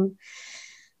working on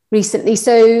recently.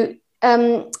 So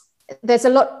there's a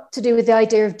lot to do with the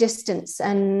idea of distance.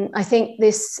 And I think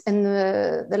this, and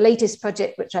the latest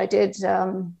project, which I did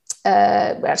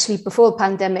actually before the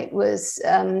pandemic, was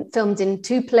filmed in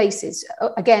 2 places,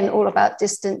 again, all about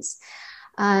distance.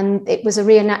 And it was a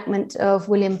reenactment of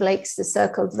William Blake's The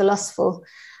Circle of the Lustful.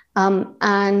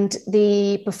 And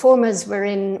the performers were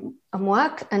in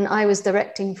Amuac, and I was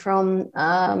directing from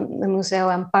the Museo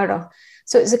Amparo.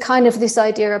 So it's a kind of this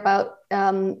idea about,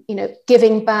 you know,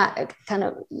 giving back, kind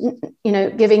of, you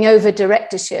know, giving over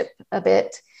directorship a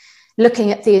bit,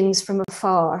 looking at things from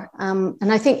afar.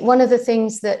 And I think one of the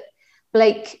things that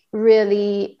Blake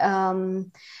really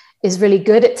is really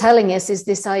good at telling us is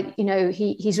this, you know,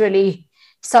 he's really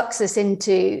sucks us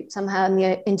into somehow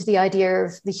into the idea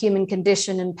of the human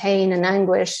condition and pain and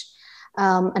anguish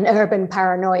and urban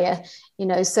paranoia, you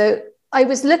know. So I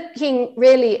was looking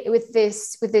really with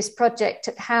this project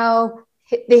at how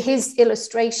his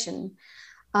illustration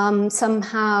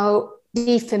somehow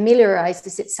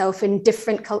defamiliarizes itself in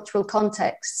different cultural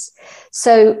contexts.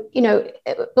 So, you know,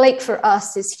 Blake for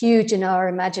us is huge in our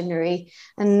imaginary,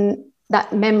 and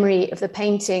that memory of the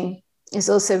painting is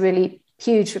also really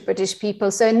huge for British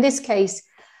people. So in this case,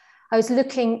 I was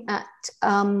looking at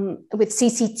with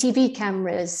CCTV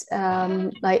cameras,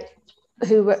 like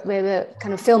who were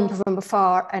kind of filmed from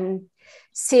afar, and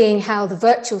seeing how the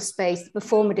virtual space, the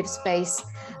performative space,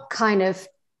 kind of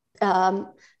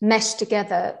mesh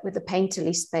together with the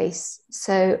painterly space.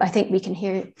 So I think we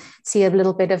can see a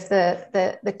little bit of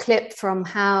the clip from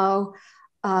how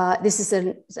this is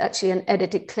actually an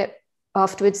edited clip.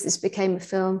 Afterwards, this became a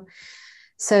film.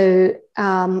 So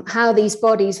how these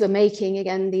bodies were making,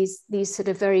 again, these sort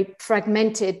of very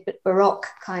fragmented but Baroque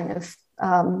kind of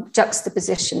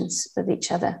juxtapositions of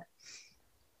each other.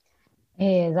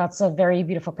 That's a very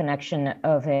beautiful connection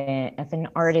of an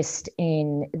artist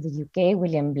in the UK,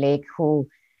 William Blake, who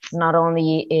not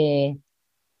only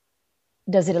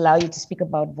does it allow you to speak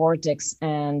about vortex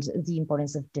and the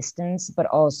importance of distance, but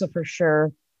also for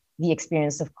sure the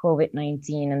experience of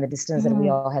COVID-19 and the distance that we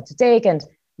all had to take. And,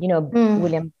 you know,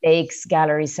 William Blake's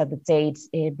gallery set the Tate,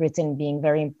 Britain being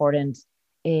very important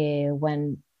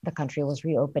when the country was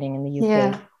reopening in the UK.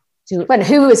 Yeah. When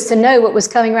who was to know what was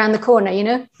coming around the corner, you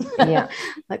know? Yeah.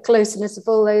 The closeness of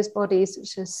all those bodies,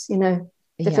 which is, you know,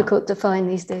 difficult to find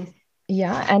these days.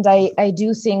 Yeah, and I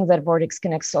do think that Vortex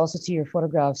connects also to your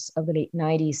photographs of the late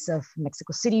 90s of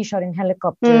Mexico City shot in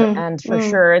helicopter, and for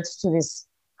sure it's to this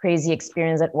crazy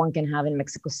experience that one can have in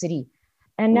Mexico City.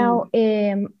 And now,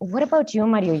 what about you,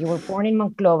 Mario? You were born in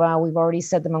Monclova. We've already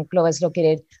said that Monclova is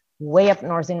located way up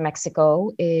north in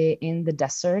Mexico, in the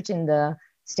desert, in the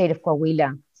state of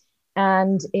Coahuila,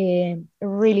 and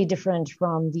really different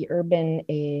from the urban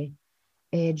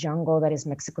jungle that is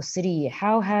Mexico City.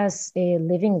 How has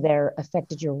living there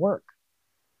affected your work?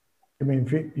 You mean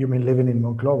living in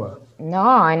Monclova?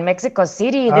 No, in Mexico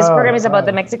City. This program is about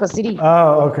the Mexico City.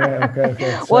 Oh, okay.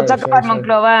 Sorry, we'll talk about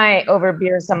Monclova over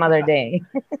beer some other day.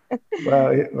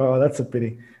 well, that's a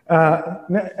pity.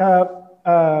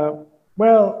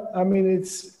 Well, I mean,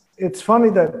 it's funny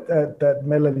that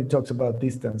Melanie talks about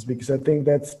distance, because I think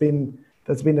that's been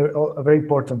a very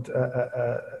important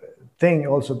thing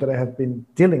also that I have been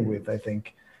dealing with. I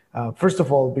think first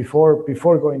of all, before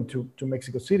going to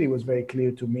Mexico City, it was very clear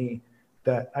to me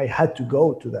that I had to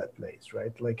go to that place,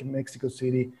 right? Like in Mexico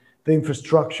City, the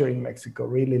infrastructure in Mexico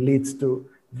really leads to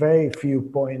very few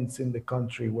points in the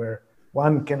country where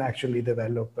one can actually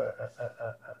develop a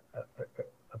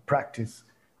practice,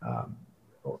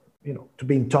 you know, to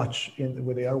be in touch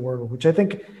with the art world, which I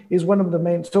think is one of the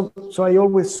main. So I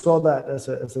always saw that as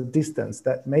a distance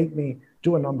that made me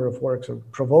do a number of works or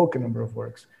provoke a number of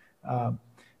works.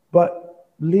 But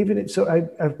living it, so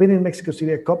I've been in Mexico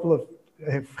City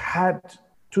I've had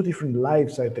 2 different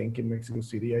lives, I think, in Mexico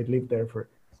City. I lived there for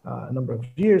a number of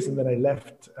years, and then I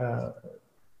left to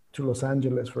Los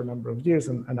Angeles for a number of years,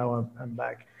 and now I'm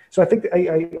back. So I think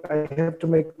I have to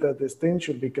make the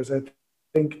distinction because I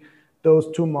think those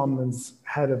two moments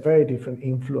had a very different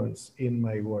influence in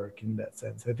my work in that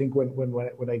sense. I think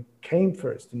when I came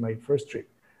first in my first trip,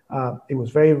 it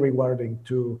was very rewarding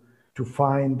to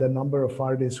find the number of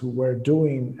artists who were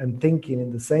doing and thinking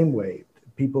in the same way,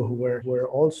 people who were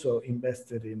also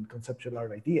invested in conceptual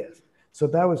art ideas. So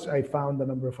that was, I found a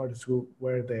number of artists who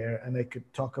were there and I could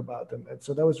talk about them. And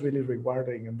so that was really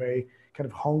rewarding and very kind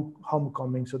of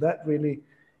homecoming. So that really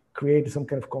created some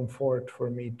kind of comfort for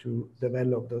me to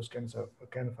develop those kinds of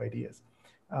ideas.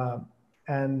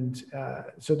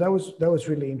 So that was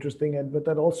really interesting. But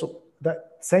that also,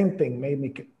 that same thing made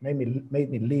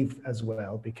me leave as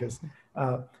well, because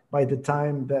by the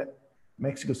time that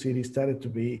Mexico City started to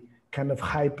be kind of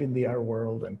hype in the art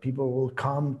world and people will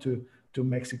come to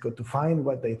Mexico to find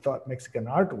what they thought Mexican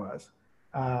art was,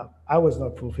 I was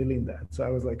not fulfilling that. So I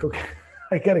was like, okay,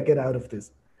 I gotta get out of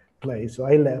this place. So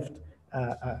I left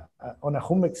on a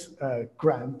Jumex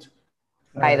grant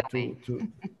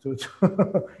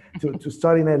to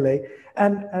study in LA,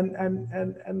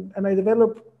 and I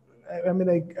developed. I mean,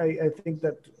 I think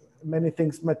that many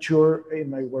things mature in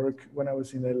my work when I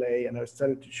was in LA, and I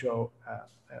started to show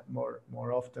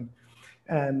more often.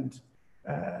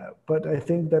 But I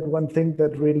think that one thing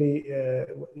that really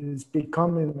is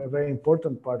becoming a very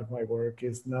important part of my work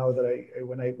is now that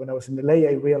when I was in LA,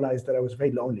 I realized that I was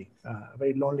very lonely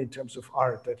in terms of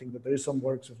art. I think that there is some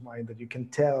works of mine that you can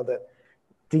tell that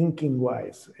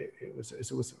thinking-wise, it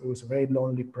was a very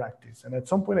lonely practice. And at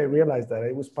some point, I realized that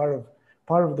it was part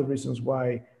of the reasons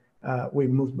why we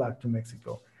moved back to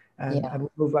Mexico. And we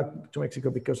moved back to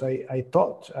Mexico because I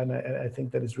thought, and I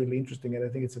think that is really interesting, and I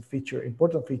think it's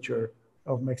important feature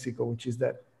of Mexico, which is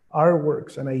that our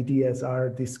works and ideas are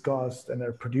discussed and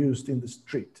are produced in the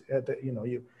street.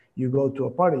 You go to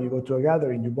a party, you go to a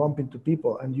gathering, you bump into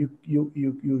people, and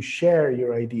you share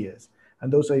your ideas,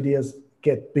 and those ideas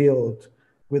get built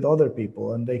with other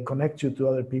people, and they connect you to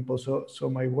other people. So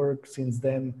my work since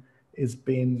then has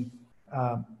been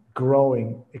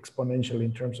growing exponentially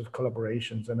in terms of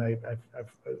collaborations, and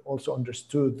I've also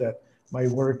understood that my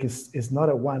work is not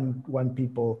a one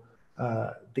people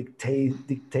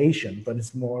dictation, but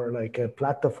it's more like a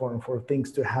platform for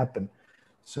things to happen.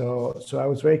 So I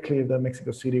was very clear that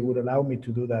Mexico City would allow me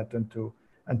to do that, and to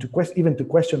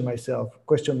question myself,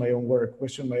 question my own work,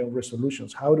 question my own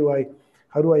resolutions. How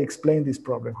do I explain this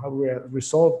problem? How do I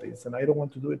resolve this? And I don't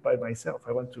want to do it by myself.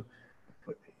 I want to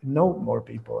know more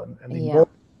people and involve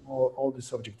all the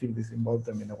subjectivities, involve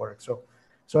them in the work. So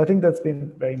I think that's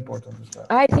been very important as well.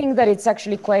 I think that it's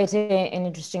actually quite an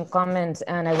interesting comment.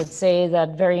 And I would say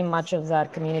that very much of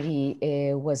that community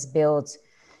was built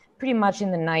pretty much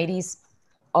in the 90s,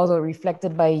 although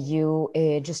reflected by you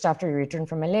just after you returned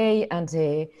from LA. And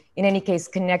in any case,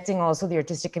 connecting also the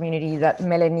artistic community that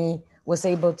Melanie was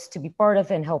able to be part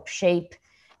of and help shape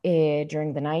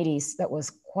during the 90s. That was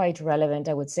quite relevant,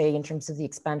 I would say, in terms of the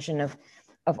expansion of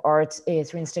art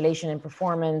through installation and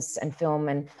performance and film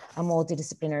and a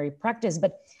multidisciplinary practice.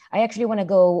 But I actually want to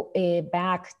go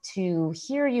back to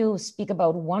hear you speak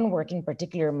about one work in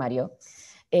particular, Mario,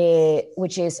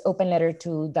 which is Open Letter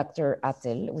to Dr.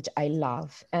 Attel, which I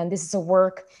love. And this is a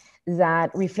work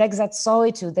that reflects that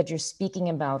solitude that you're speaking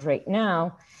about right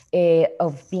now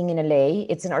of being in LA.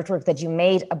 It's an artwork that you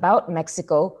made about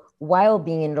Mexico while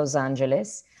being in Los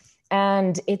Angeles.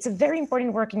 And it's a very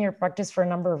important work in your practice for a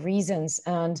number of reasons.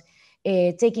 And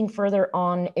taking further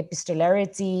on epistolary,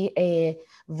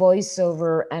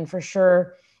 voiceover, and for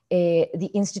sure,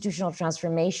 the institutional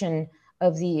transformation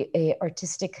of the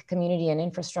artistic community and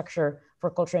infrastructure for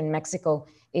culture in Mexico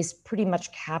is pretty much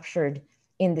captured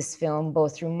in this film,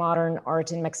 both through modern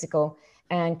art in Mexico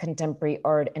and contemporary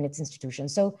art and its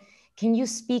institutions. So can you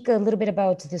speak a little bit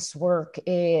about this work,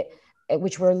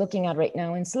 which we're looking at right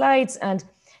now in slides, and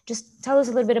just tell us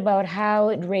a little bit about how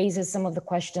it raises some of the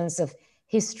questions of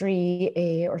history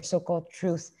or so-called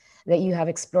truth that you have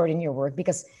explored in your work?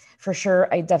 Because for sure,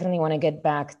 I definitely want to get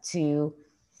back to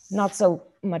not so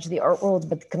much the art world,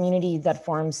 but the community that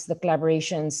forms the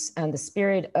collaborations and the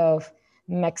spirit of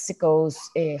Mexico's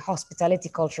hospitality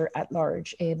culture at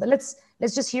large. But let's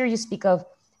just hear you speak of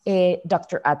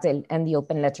Dr. Attel and the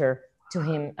open letter to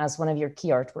him as one of your key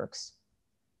artworks.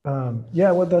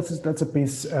 Well, that's a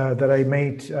piece that I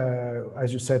made,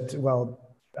 as you said. Well,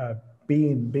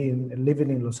 living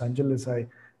in Los Angeles,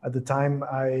 at the time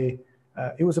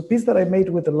it was a piece that I made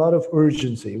with a lot of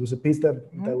urgency. It was a piece that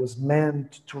was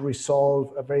meant to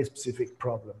resolve a very specific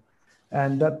problem,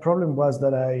 and that problem was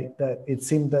that it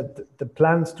seemed that the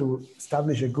plans to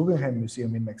establish a Guggenheim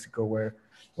Museum in Mexico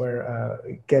were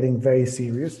getting very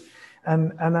serious.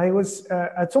 And I was,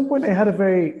 at some point I had a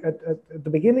very, at the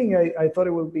beginning, I thought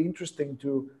it would be interesting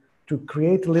to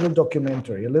create a little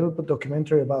documentary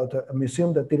about a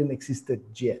museum that didn't exist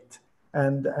yet.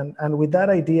 And with that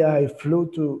idea, I flew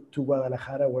to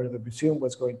Guadalajara, where the museum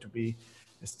was going to be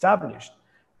established.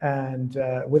 And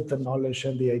with the knowledge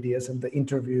and the ideas and the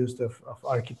interviews of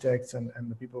architects and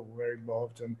the people who were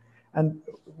involved. And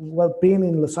while being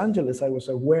in Los Angeles, I was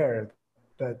aware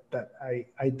that I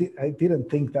didn't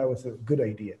think that was a good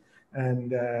idea,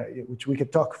 and which we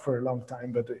could talk for a long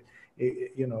time, but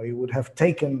it would have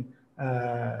taken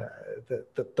the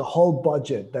whole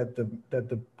budget that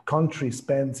the country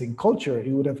spends in culture.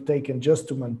 It would have taken just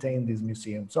to maintain this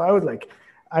museum. So I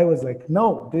was like,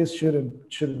 no, this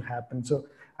shouldn't happen. So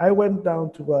I went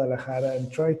down to Guadalajara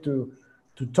and tried to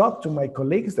talk to my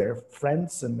colleagues there,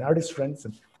 friends and artist friends,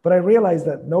 but I realized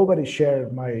that nobody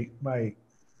shared my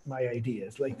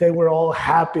ideas. Like, they were all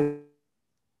happy.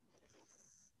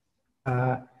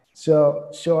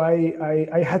 So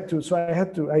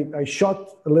I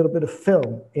shot a little bit of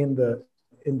film in the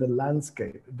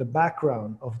landscape, the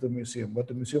background of the museum, what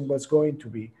the museum was going to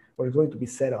be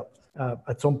set up.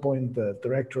 At some point, the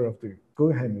director of the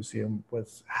Guggenheim Museum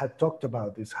had talked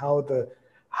about this, how the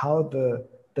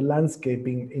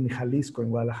landscaping in Jalisco, in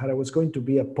Guadalajara, was going to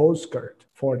be a postcard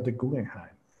for the Guggenheim.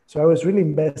 So I was really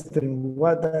invested in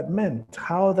what that meant,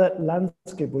 how that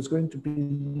landscape was going to be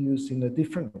used in a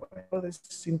different way. Oh, this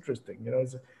is interesting.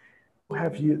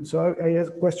 So I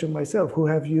questioned myself, who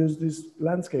have used this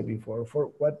landscape before,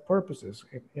 for what purposes,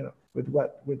 with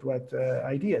what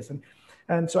ideas.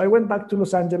 And so I went back to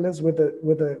Los Angeles with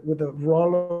a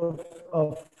roll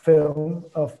of film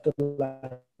of the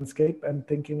landscape and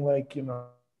thinking, like,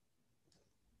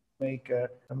 make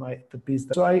the piece.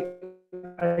 So I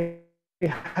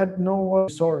had no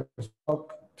resource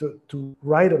to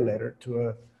write a letter to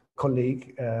a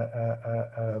colleague,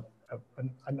 an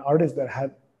artist that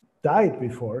had died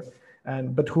before,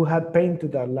 but who had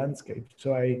painted that landscape.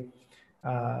 So I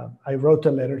wrote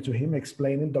a letter to him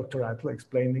explaining, Dr. Atla,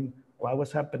 explaining what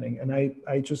was happening, and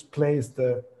I just placed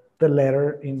the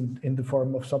letter in the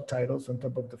form of subtitles on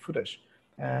top of the footage,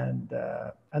 and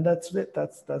that's it.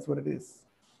 That's what it is.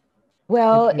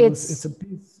 Well,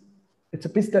 it's a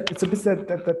piece that it's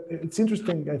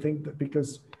interesting, I think,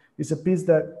 because it's a piece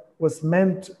that was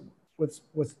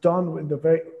done with a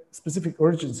very specific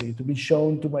urgency to be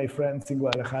shown to my friends in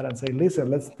Guadalajara and say, listen,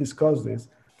 let's discuss this.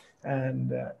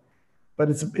 And but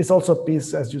it's also a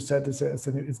piece, as you said,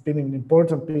 it's been an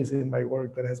important piece in my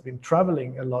work that has been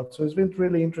traveling a lot. So it's been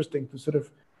really interesting to sort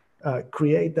of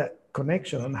create that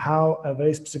connection on how a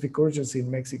very specific urgency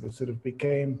in Mexico sort of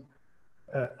became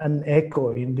an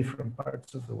echo in different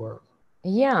parts of the world.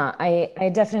 Yeah,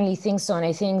 I definitely think so. And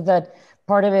I think that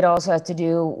part of it also has to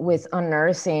do with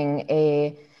unearthing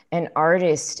an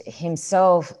artist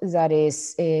himself, that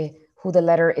is who the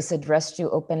letter is addressed to,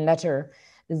 open letter,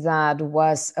 that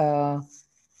was,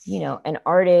 an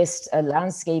artist, a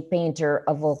landscape painter,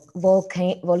 a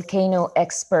volcano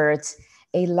expert,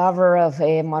 a lover of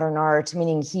modern art,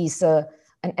 meaning he's an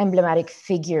emblematic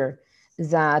figure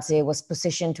that was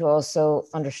positioned to also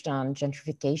understand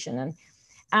gentrification. And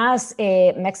as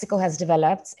Mexico has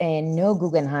developed, no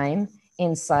Guggenheim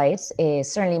in sight,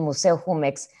 certainly Museo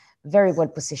Jumex, very well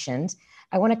positioned.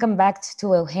 I want to come back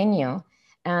to Eugenio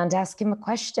and ask him a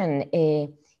question.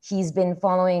 He's been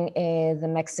following the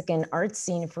Mexican art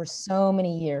scene for so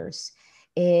many years.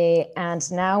 And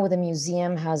now with the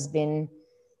museum has been,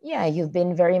 you've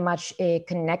been very much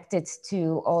connected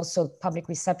to also public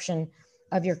reception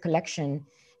of your collection.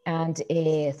 And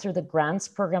through the grants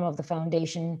program of the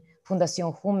foundation,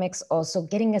 Fundación Jumex, also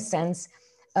getting a sense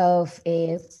of,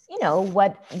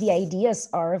 what the ideas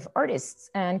are of artists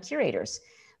and curators.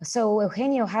 So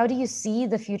Eugenio, how do you see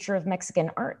the future of Mexican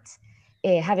art?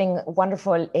 Having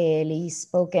wonderfully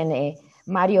spoken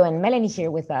Mario and Melanie here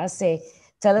with us,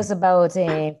 tell us about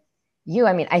you.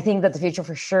 I mean, I think that the future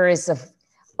for sure is of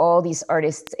all these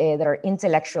artists that are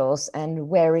intellectuals and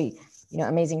very,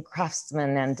 amazing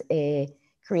craftsmen and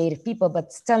creative people.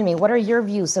 But tell me, what are your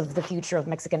views of the future of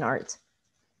Mexican art?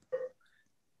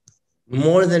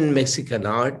 More than Mexican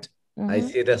art, I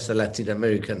see it as a Latin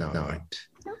American art.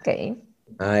 Okay.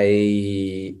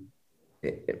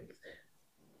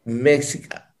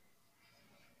 Mexico,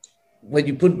 when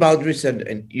you put boundaries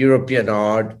on European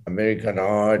art, American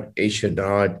art, Asian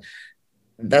art,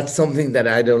 that's something that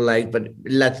I don't like, but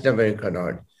Latin American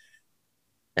art.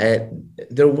 And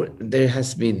there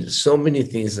has been so many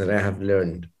things that I have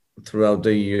learned throughout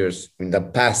the years, in the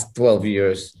past 12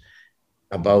 years,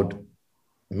 about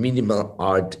minimal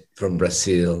art from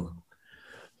Brazil,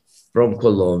 from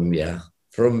Colombia,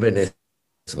 from Venezuela,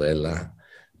 Venezuela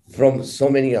from so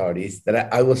many artists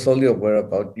that I was only aware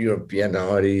about European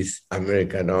artists,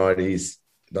 American artists,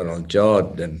 Donald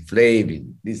Judd and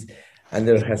Flavin. And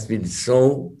there has been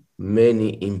so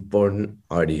many important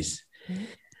artists.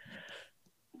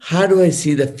 How do I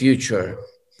see the future?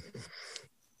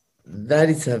 That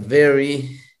is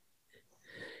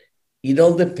it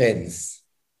all depends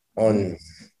on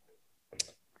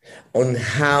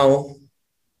how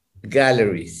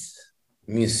galleries,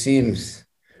 museums,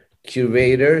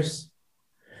 curators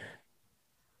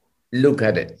look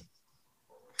at it.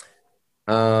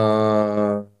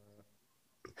 I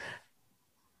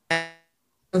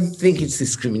don't think it's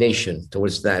discrimination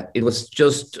towards that. It was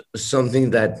just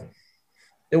something that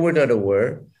they were not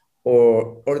aware,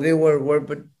 or they were aware,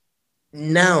 but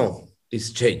now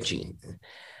it's changing.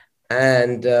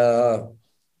 And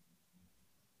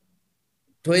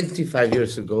 25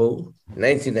 years ago,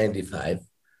 1995,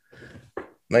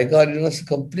 my God, it was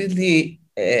completely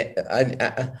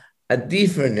a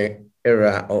different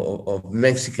era of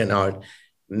Mexican art.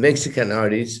 Mexican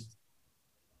artists,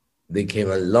 they came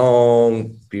a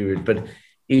long period. But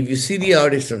if you see the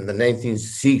artists from the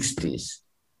 1960s,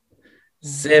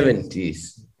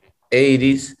 70s,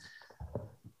 80s,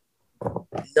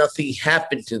 nothing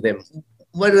happened to them.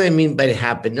 What do I mean by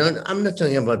happen? No, I'm not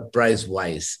talking about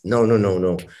price-wise. No.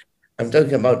 I'm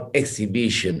talking about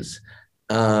exhibitions.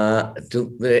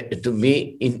 To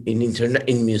be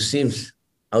in museums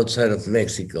outside of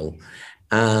Mexico.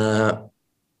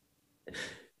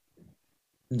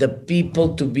 The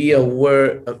people to be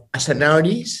aware of, as an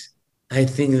artist, I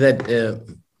think that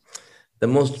the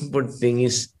most important thing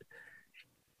is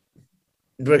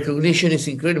recognition is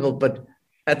incredible, but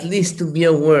at least to be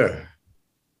aware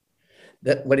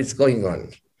that what is going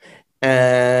on.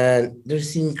 And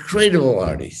there's incredible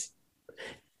artists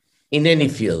in any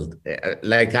field,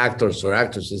 like actors or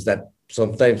actresses, that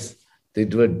sometimes they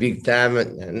do it big time,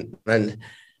 and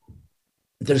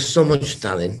there's so much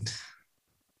talent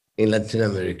in Latin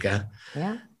America.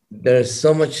 Yeah. There's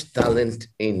so much talent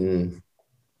in,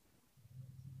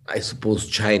 I suppose,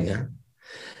 China,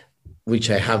 which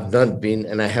I have not been,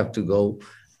 and I have to go,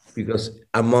 because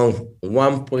among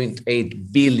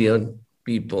 1.8 billion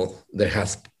people, there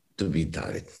has to be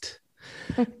talent.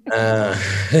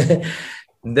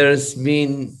 There's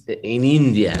been in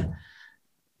India,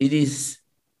 it is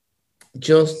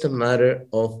just a matter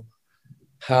of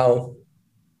how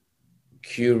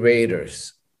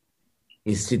curators,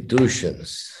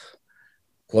 institutions,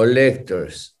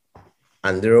 collectors,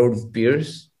 and their own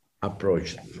peers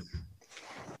approach them.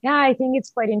 Yeah, I think it's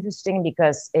quite interesting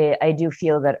because I do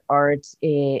feel that art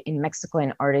in Mexico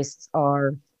and artists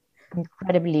are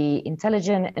incredibly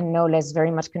intelligent and no less very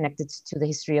much connected to the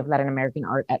history of Latin American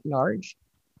art at large.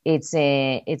 It's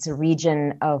a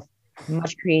region of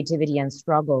much creativity and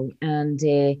struggle, and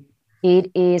it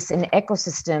is an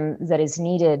ecosystem that is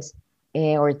needed,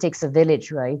 or it takes a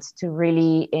village, right, to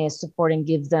really support and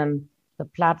give them the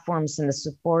platforms and the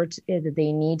support that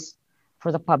they need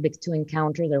for the public to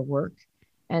encounter their work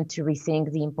and to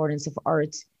rethink the importance of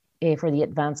art for the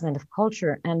advancement of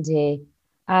culture. And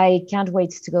I can't wait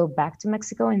to go back to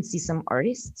Mexico and see some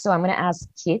artists. So I'm going to ask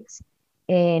Kit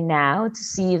now to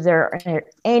see if there are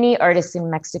any artists in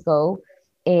Mexico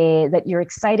that you're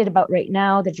excited about right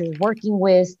now, that you're working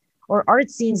with, or art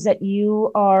scenes that you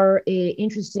are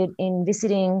interested in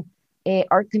visiting,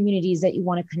 art communities that you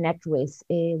want to connect with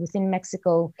within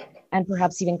Mexico, and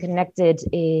perhaps even connected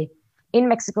in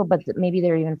Mexico, but maybe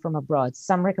they're even from abroad.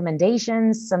 Some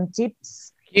recommendations, some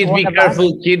tips. Kid, be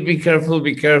careful.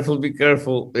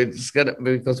 It's gonna,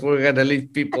 because we're gonna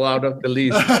leave people out of the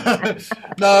list.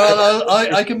 No,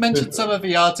 I can mention some of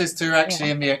the artists who are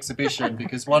actually in the exhibition,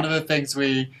 because one of the things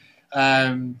we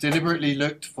deliberately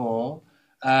looked for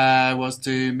was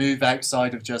to move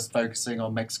outside of just focusing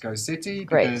on Mexico City,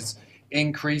 because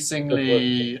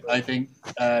increasingly I think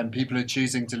people are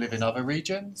choosing to live in other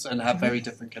regions and have very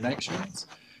different connections.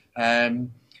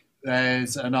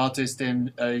 There's a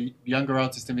younger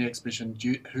artist in the exhibition,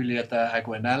 Julieta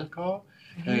Aguinalco,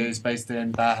 who's based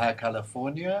in Baja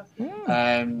California.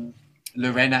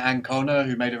 Lorena Ancona,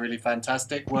 who made a really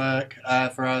fantastic work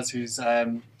for us, who's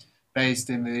based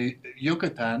in the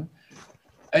Yucatan.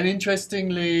 And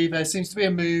interestingly, there seems to be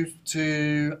a move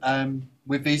to,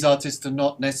 with these artists, to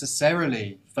not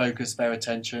necessarily focus their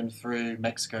attention through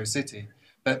Mexico City,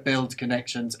 but build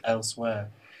connections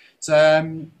elsewhere.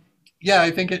 So, yeah,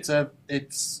 I think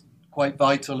it's quite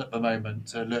vital at the moment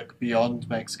to look beyond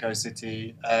Mexico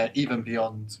City, even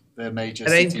beyond the major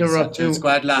cities such as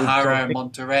Guadalajara and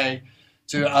Monterrey,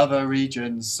 to other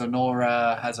regions.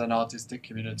 Sonora has an artistic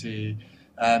community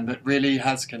that really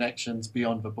has connections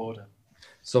beyond the border.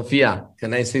 Sofía,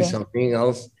 can I say something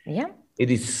else? Yeah. It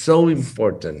is so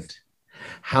important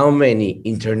how many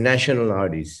international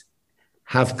artists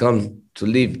have come to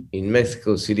live in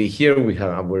Mexico City. Here we have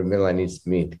our Melanie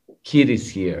Smith. Kid is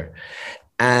here.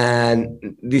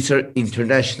 And these are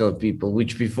international people,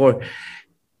 which before,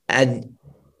 and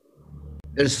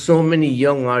there's so many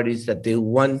young artists that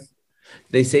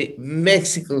they say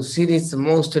Mexico City is the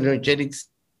most energetic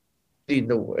city in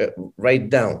the world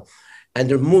right now. And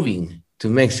they're moving to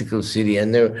Mexico City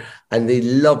and they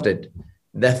loved it.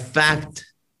 The fact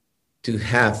to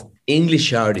have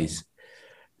English artists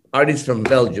from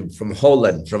Belgium, from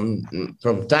Holland, from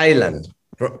Thailand,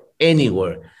 from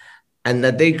anywhere, and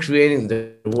that they creating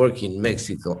their work in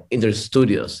Mexico, in their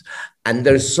studios. And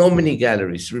there's so many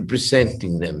galleries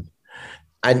representing them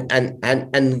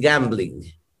and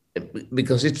gambling,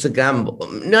 because it's a gamble,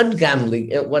 not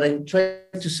gambling. What I'm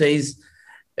trying to say is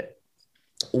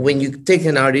when you take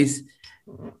an artist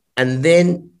and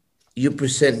then you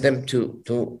present them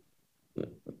to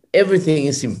everything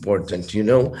is important, you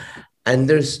know, and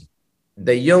there's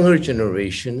the younger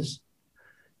generations,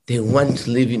 they want to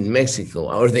live in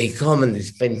Mexico, or they come and they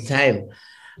spend time.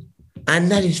 And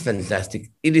that is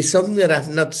fantastic. It is something that I've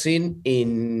not seen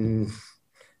in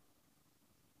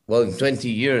 20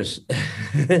 years.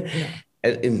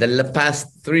 In the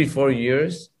past 3-4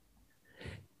 years,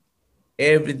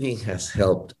 everything has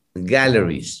helped.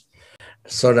 Galleries,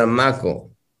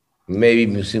 Sonamaco, maybe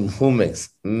Museo Jumex,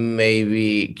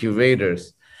 maybe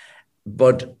curators,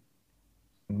 but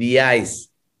the eyes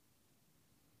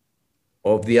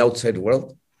of the outside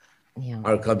world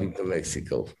are coming to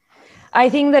Mexico. I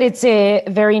think that it's a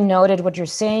very noted what you're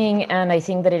saying, and I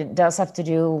think that it does have to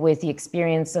do with the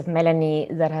experience of Melanie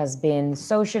that has been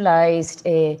socialized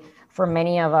for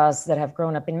many of us that have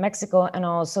grown up in Mexico, and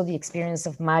also the experience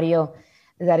of Mario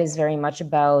that is very much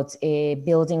about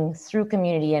building through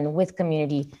community and with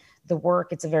community the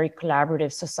work. It's a very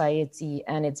collaborative society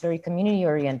and it's very community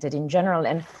oriented in general,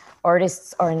 and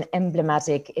artists are an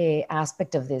emblematic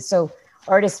aspect of this. So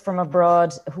artists from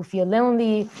abroad who feel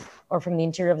lonely or from the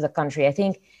interior of the country. I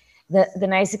think the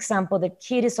nice example that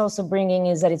Kid is also bringing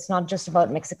is that it's not just about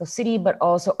Mexico City, but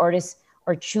also artists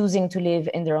are choosing to live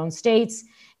in their own states.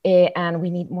 And we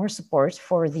need more support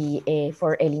for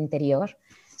El Interior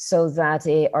so that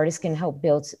artists can help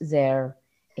build their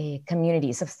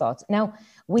communities of thought. Now,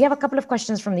 we have a couple of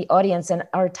questions from the audience and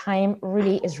our time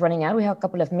really is running out. We have a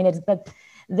couple of minutes, but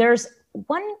there's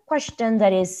one question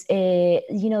that is,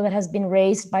 that has been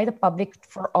raised by the public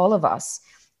for all of us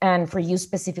and for you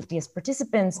specifically as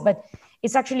participants, but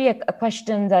it's actually a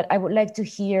question that I would like to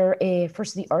hear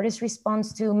first the artist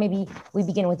response to. Maybe we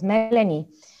begin with Melanie.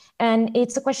 And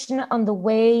it's a question on the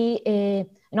way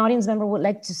an audience member would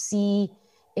like to see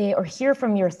or hear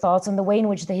from your thoughts on the way in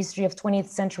which the history of 20th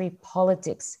century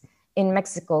politics in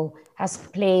Mexico has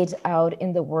played out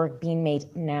in the work being made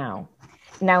now.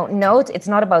 Now, note, it's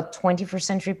not about 21st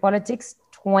century politics,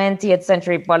 20th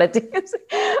century politics,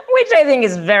 which I think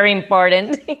is very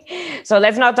important. So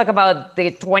let's not talk about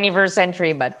the 21st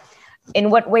century, but in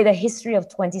what way the history of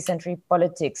 20th century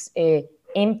politics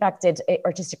impacted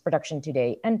artistic production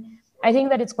today. And I think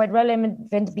that it's quite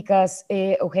relevant because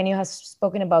Eugenio has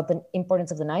spoken about the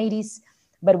importance of the 90s,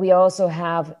 but we also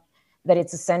have that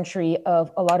it's a century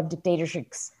of a lot of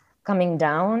dictatorships coming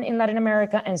down in Latin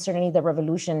America, and certainly the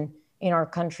revolution in our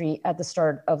country at the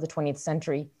start of the 20th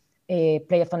century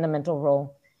play a fundamental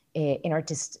role in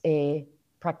artist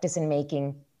practice and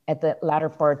making at the latter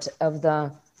part of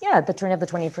the turn of the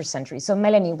 21st century. So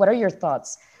Melanie, what are your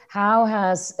thoughts? How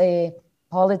has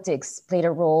politics played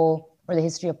a role, or the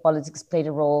history of politics played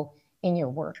a role in your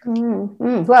work?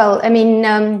 Well, I mean,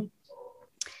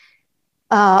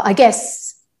 I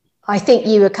guess I think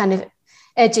you were kind of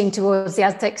edging towards the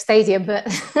Aztec Stadium, but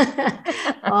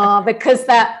because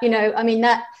that, I mean,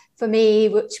 that for me,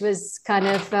 which was kind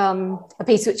of a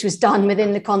piece which was done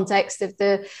within the context of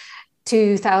the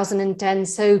 2010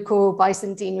 so-called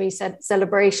bicentenary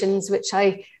celebrations, which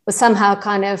I was somehow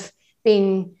kind of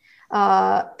been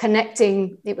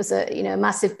connecting. It was a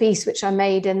massive piece which I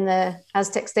made in the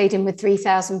Aztec Stadium with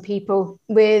 3,000 people,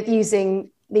 with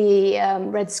using the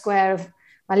red square of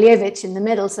Malevich in the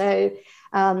middle. So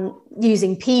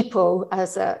using people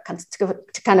as a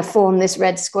to kind of form this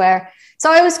red square.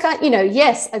 So I was kind of,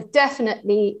 yes, I've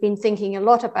definitely been thinking a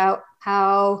lot about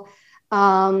how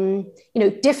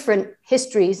different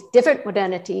histories, different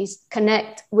modernities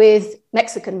connect with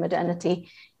Mexican modernity.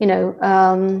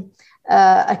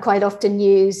 I quite often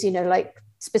use, like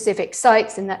specific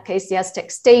sites, in that case, the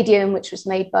Aztec Stadium, which was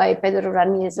made by Pedro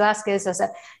Ramirez Vázquez as a,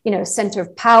 center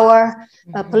of power,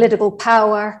 political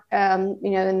power,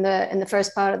 in the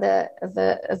first part of the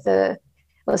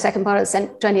second part of the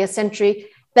 20th century.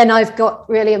 Then I've got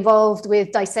really involved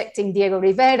with dissecting Diego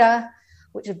Rivera,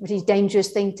 which is a pretty dangerous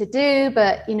thing to do,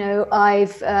 but,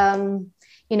 I've,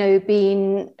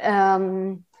 been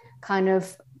kind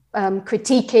of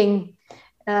critiquing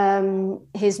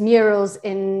his murals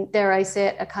in, dare I say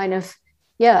it,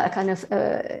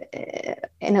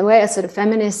 in a way, a sort of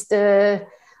feminist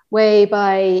way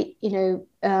by,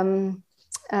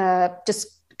 just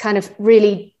kind of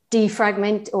really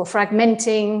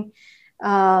fragmenting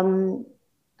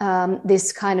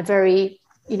this kind of very,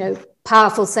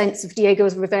 powerful sense of Diego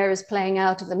Rivera's playing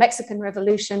out of the Mexican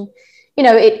Revolution.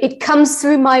 It comes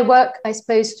through my work, I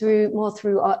suppose, more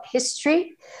through art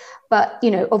history. But,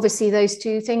 obviously those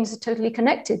two things are totally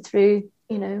connected through,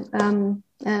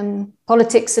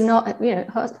 politics and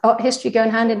art history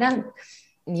going hand in hand.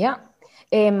 Yeah.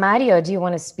 Mario, do you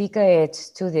want to speak to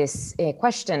this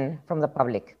question from the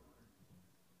public?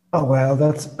 Oh, well,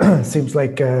 that seems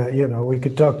like, we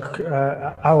could talk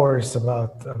hours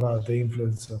about the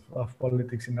influence of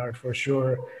politics in art for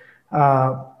sure.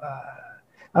 I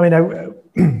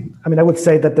would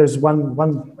say that there's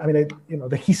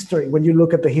the history, when you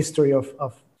look at the history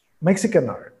of Mexican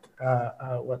art,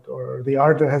 or the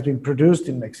art that has been produced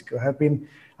in Mexico have been,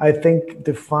 I think,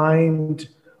 defined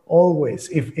always,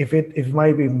 if it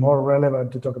might be more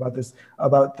relevant to talk about this,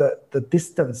 about the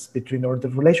distance between, or the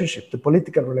relationship, the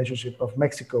political relationship of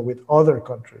Mexico with other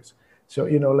countries. So,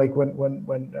 like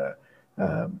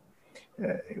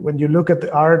when you look at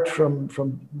the art from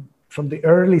the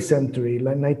early century,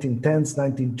 like 1910s,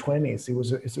 1920s,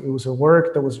 it was a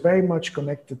work that was very much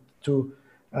connected to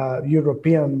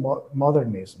European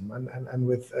modernism and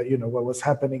with what was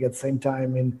happening at the same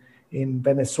time in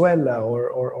Venezuela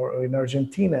or in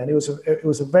Argentina, and it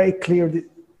was a very clear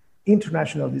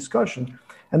international discussion.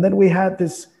 And then we had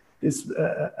this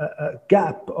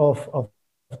gap of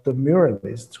the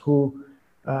muralists who,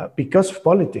 because of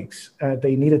politics,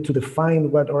 they needed to define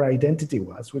what our identity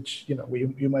was, which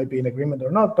you might be in agreement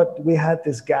or not, but we had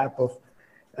this gap of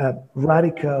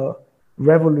radical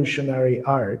revolutionary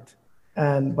art.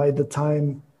 And by the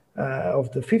time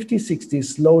of the 50s, 60s,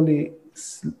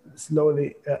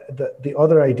 slowly the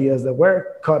other ideas that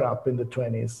were caught up in the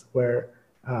 20s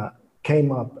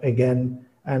came up again,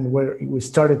 and where we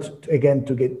started again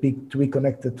to be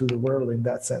connected to the world in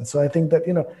that sense. So I think that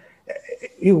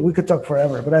we could talk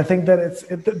forever, but I think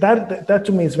that that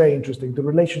to me is very interesting, the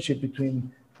relationship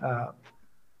between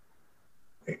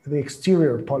the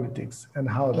exterior politics and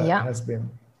how that has been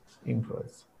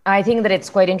influenced. I think that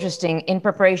it's quite interesting. In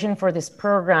preparation for this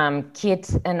program, Kit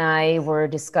and I were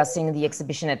discussing the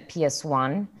exhibition at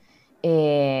PS1,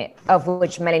 of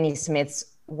which Melanie Smith's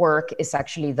work is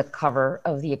actually the cover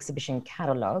of the exhibition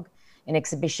catalog, an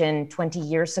exhibition 20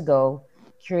 years ago,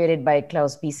 curated by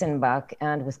Klaus Biesenbach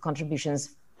and with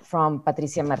contributions from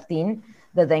Patricia Martin,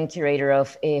 the then curator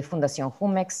of Fundación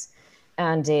Jumex,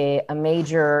 and a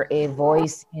major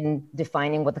voice in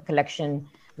defining what the collection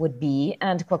would be,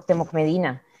 and Cuauhtémoc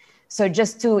Medina. So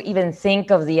just to even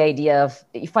think of the idea of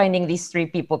finding these three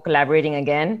people collaborating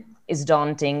again is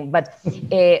daunting. But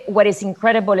what is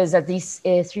incredible is that these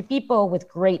three people with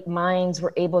great minds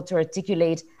were able to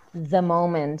articulate the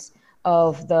moment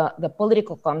of the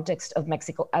political context of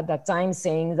Mexico at that time,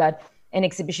 saying that an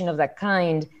exhibition of that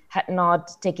kind had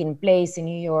not taken place in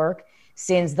New York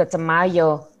since the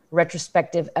Tamayo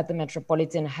retrospective at the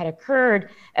Metropolitan had occurred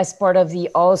as part of the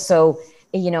also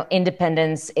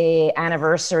independence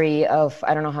anniversary of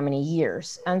I don't know how many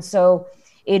years. And so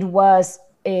it was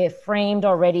framed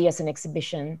already as an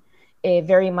exhibition,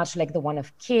 very much like the one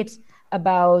of Kit,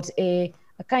 about a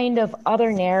kind of other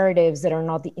narratives that are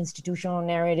not the institutional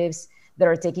narratives that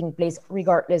are taking place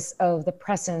regardless of the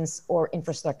presence or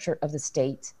infrastructure of the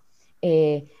state.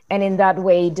 And in that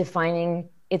way, defining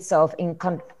itself in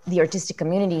the artistic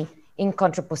community in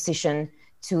contraposition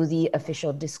to the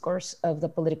official discourse of the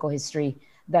political history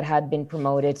that had been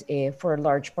promoted for a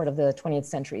large part of the 20th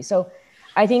century. So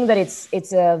I think that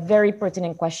it's a very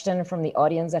pertinent question from the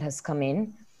audience that has come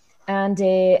in. And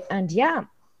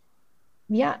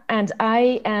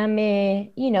I am,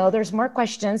 there's more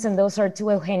questions, and those are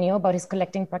to Eugenio about his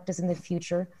collecting practice in the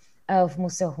future of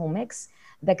Museo Jumex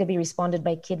that could be responded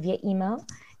by Kit via email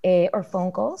or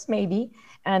phone calls maybe,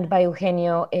 and by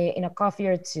Eugenio in a coffee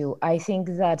or two. I think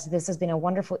that this has been a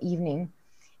wonderful evening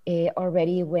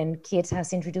already when Kit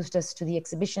has introduced us to the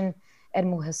exhibition at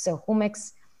Museo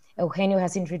Jumex. Eugenio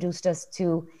has introduced us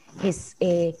to his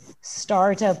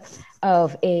startup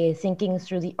of thinking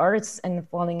through the arts and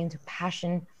falling into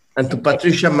passion. And to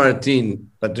Patricia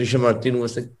Martin. Patricia Martin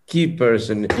was a key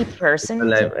person.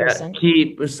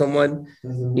 Someone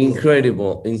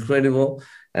incredible.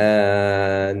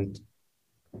 And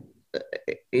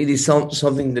it is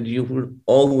something that you will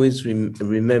always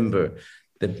remember,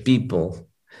 the people.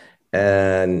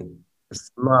 And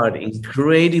smart,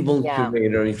 incredible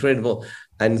curator, incredible.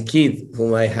 And Keith,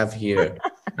 whom I have here.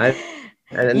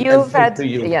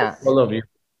 All of you.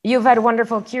 You've had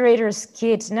wonderful curators,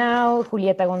 Kit now,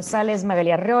 Julieta Gonzalez, Magali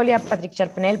Arreola, Patrick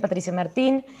Charpenel, Patricia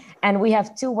Martin, and we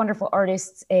have two wonderful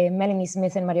artists, Melanie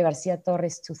Smith and Mario Garcia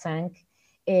Torres, to thank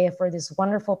for these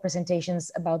wonderful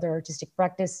presentations about their artistic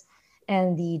practice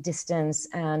and the distance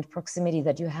and proximity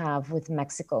that you have with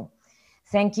Mexico.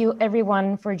 Thank you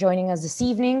everyone for joining us this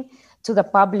evening. To the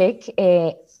public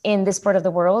in this part of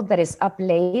the world that is up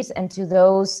late, and to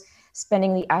those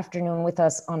spending the afternoon with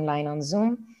us online on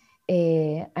Zoom.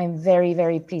 I'm very,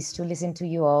 very pleased to listen to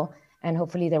you all, and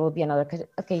hopefully there will be another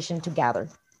occasion to gather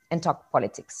and talk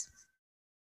politics.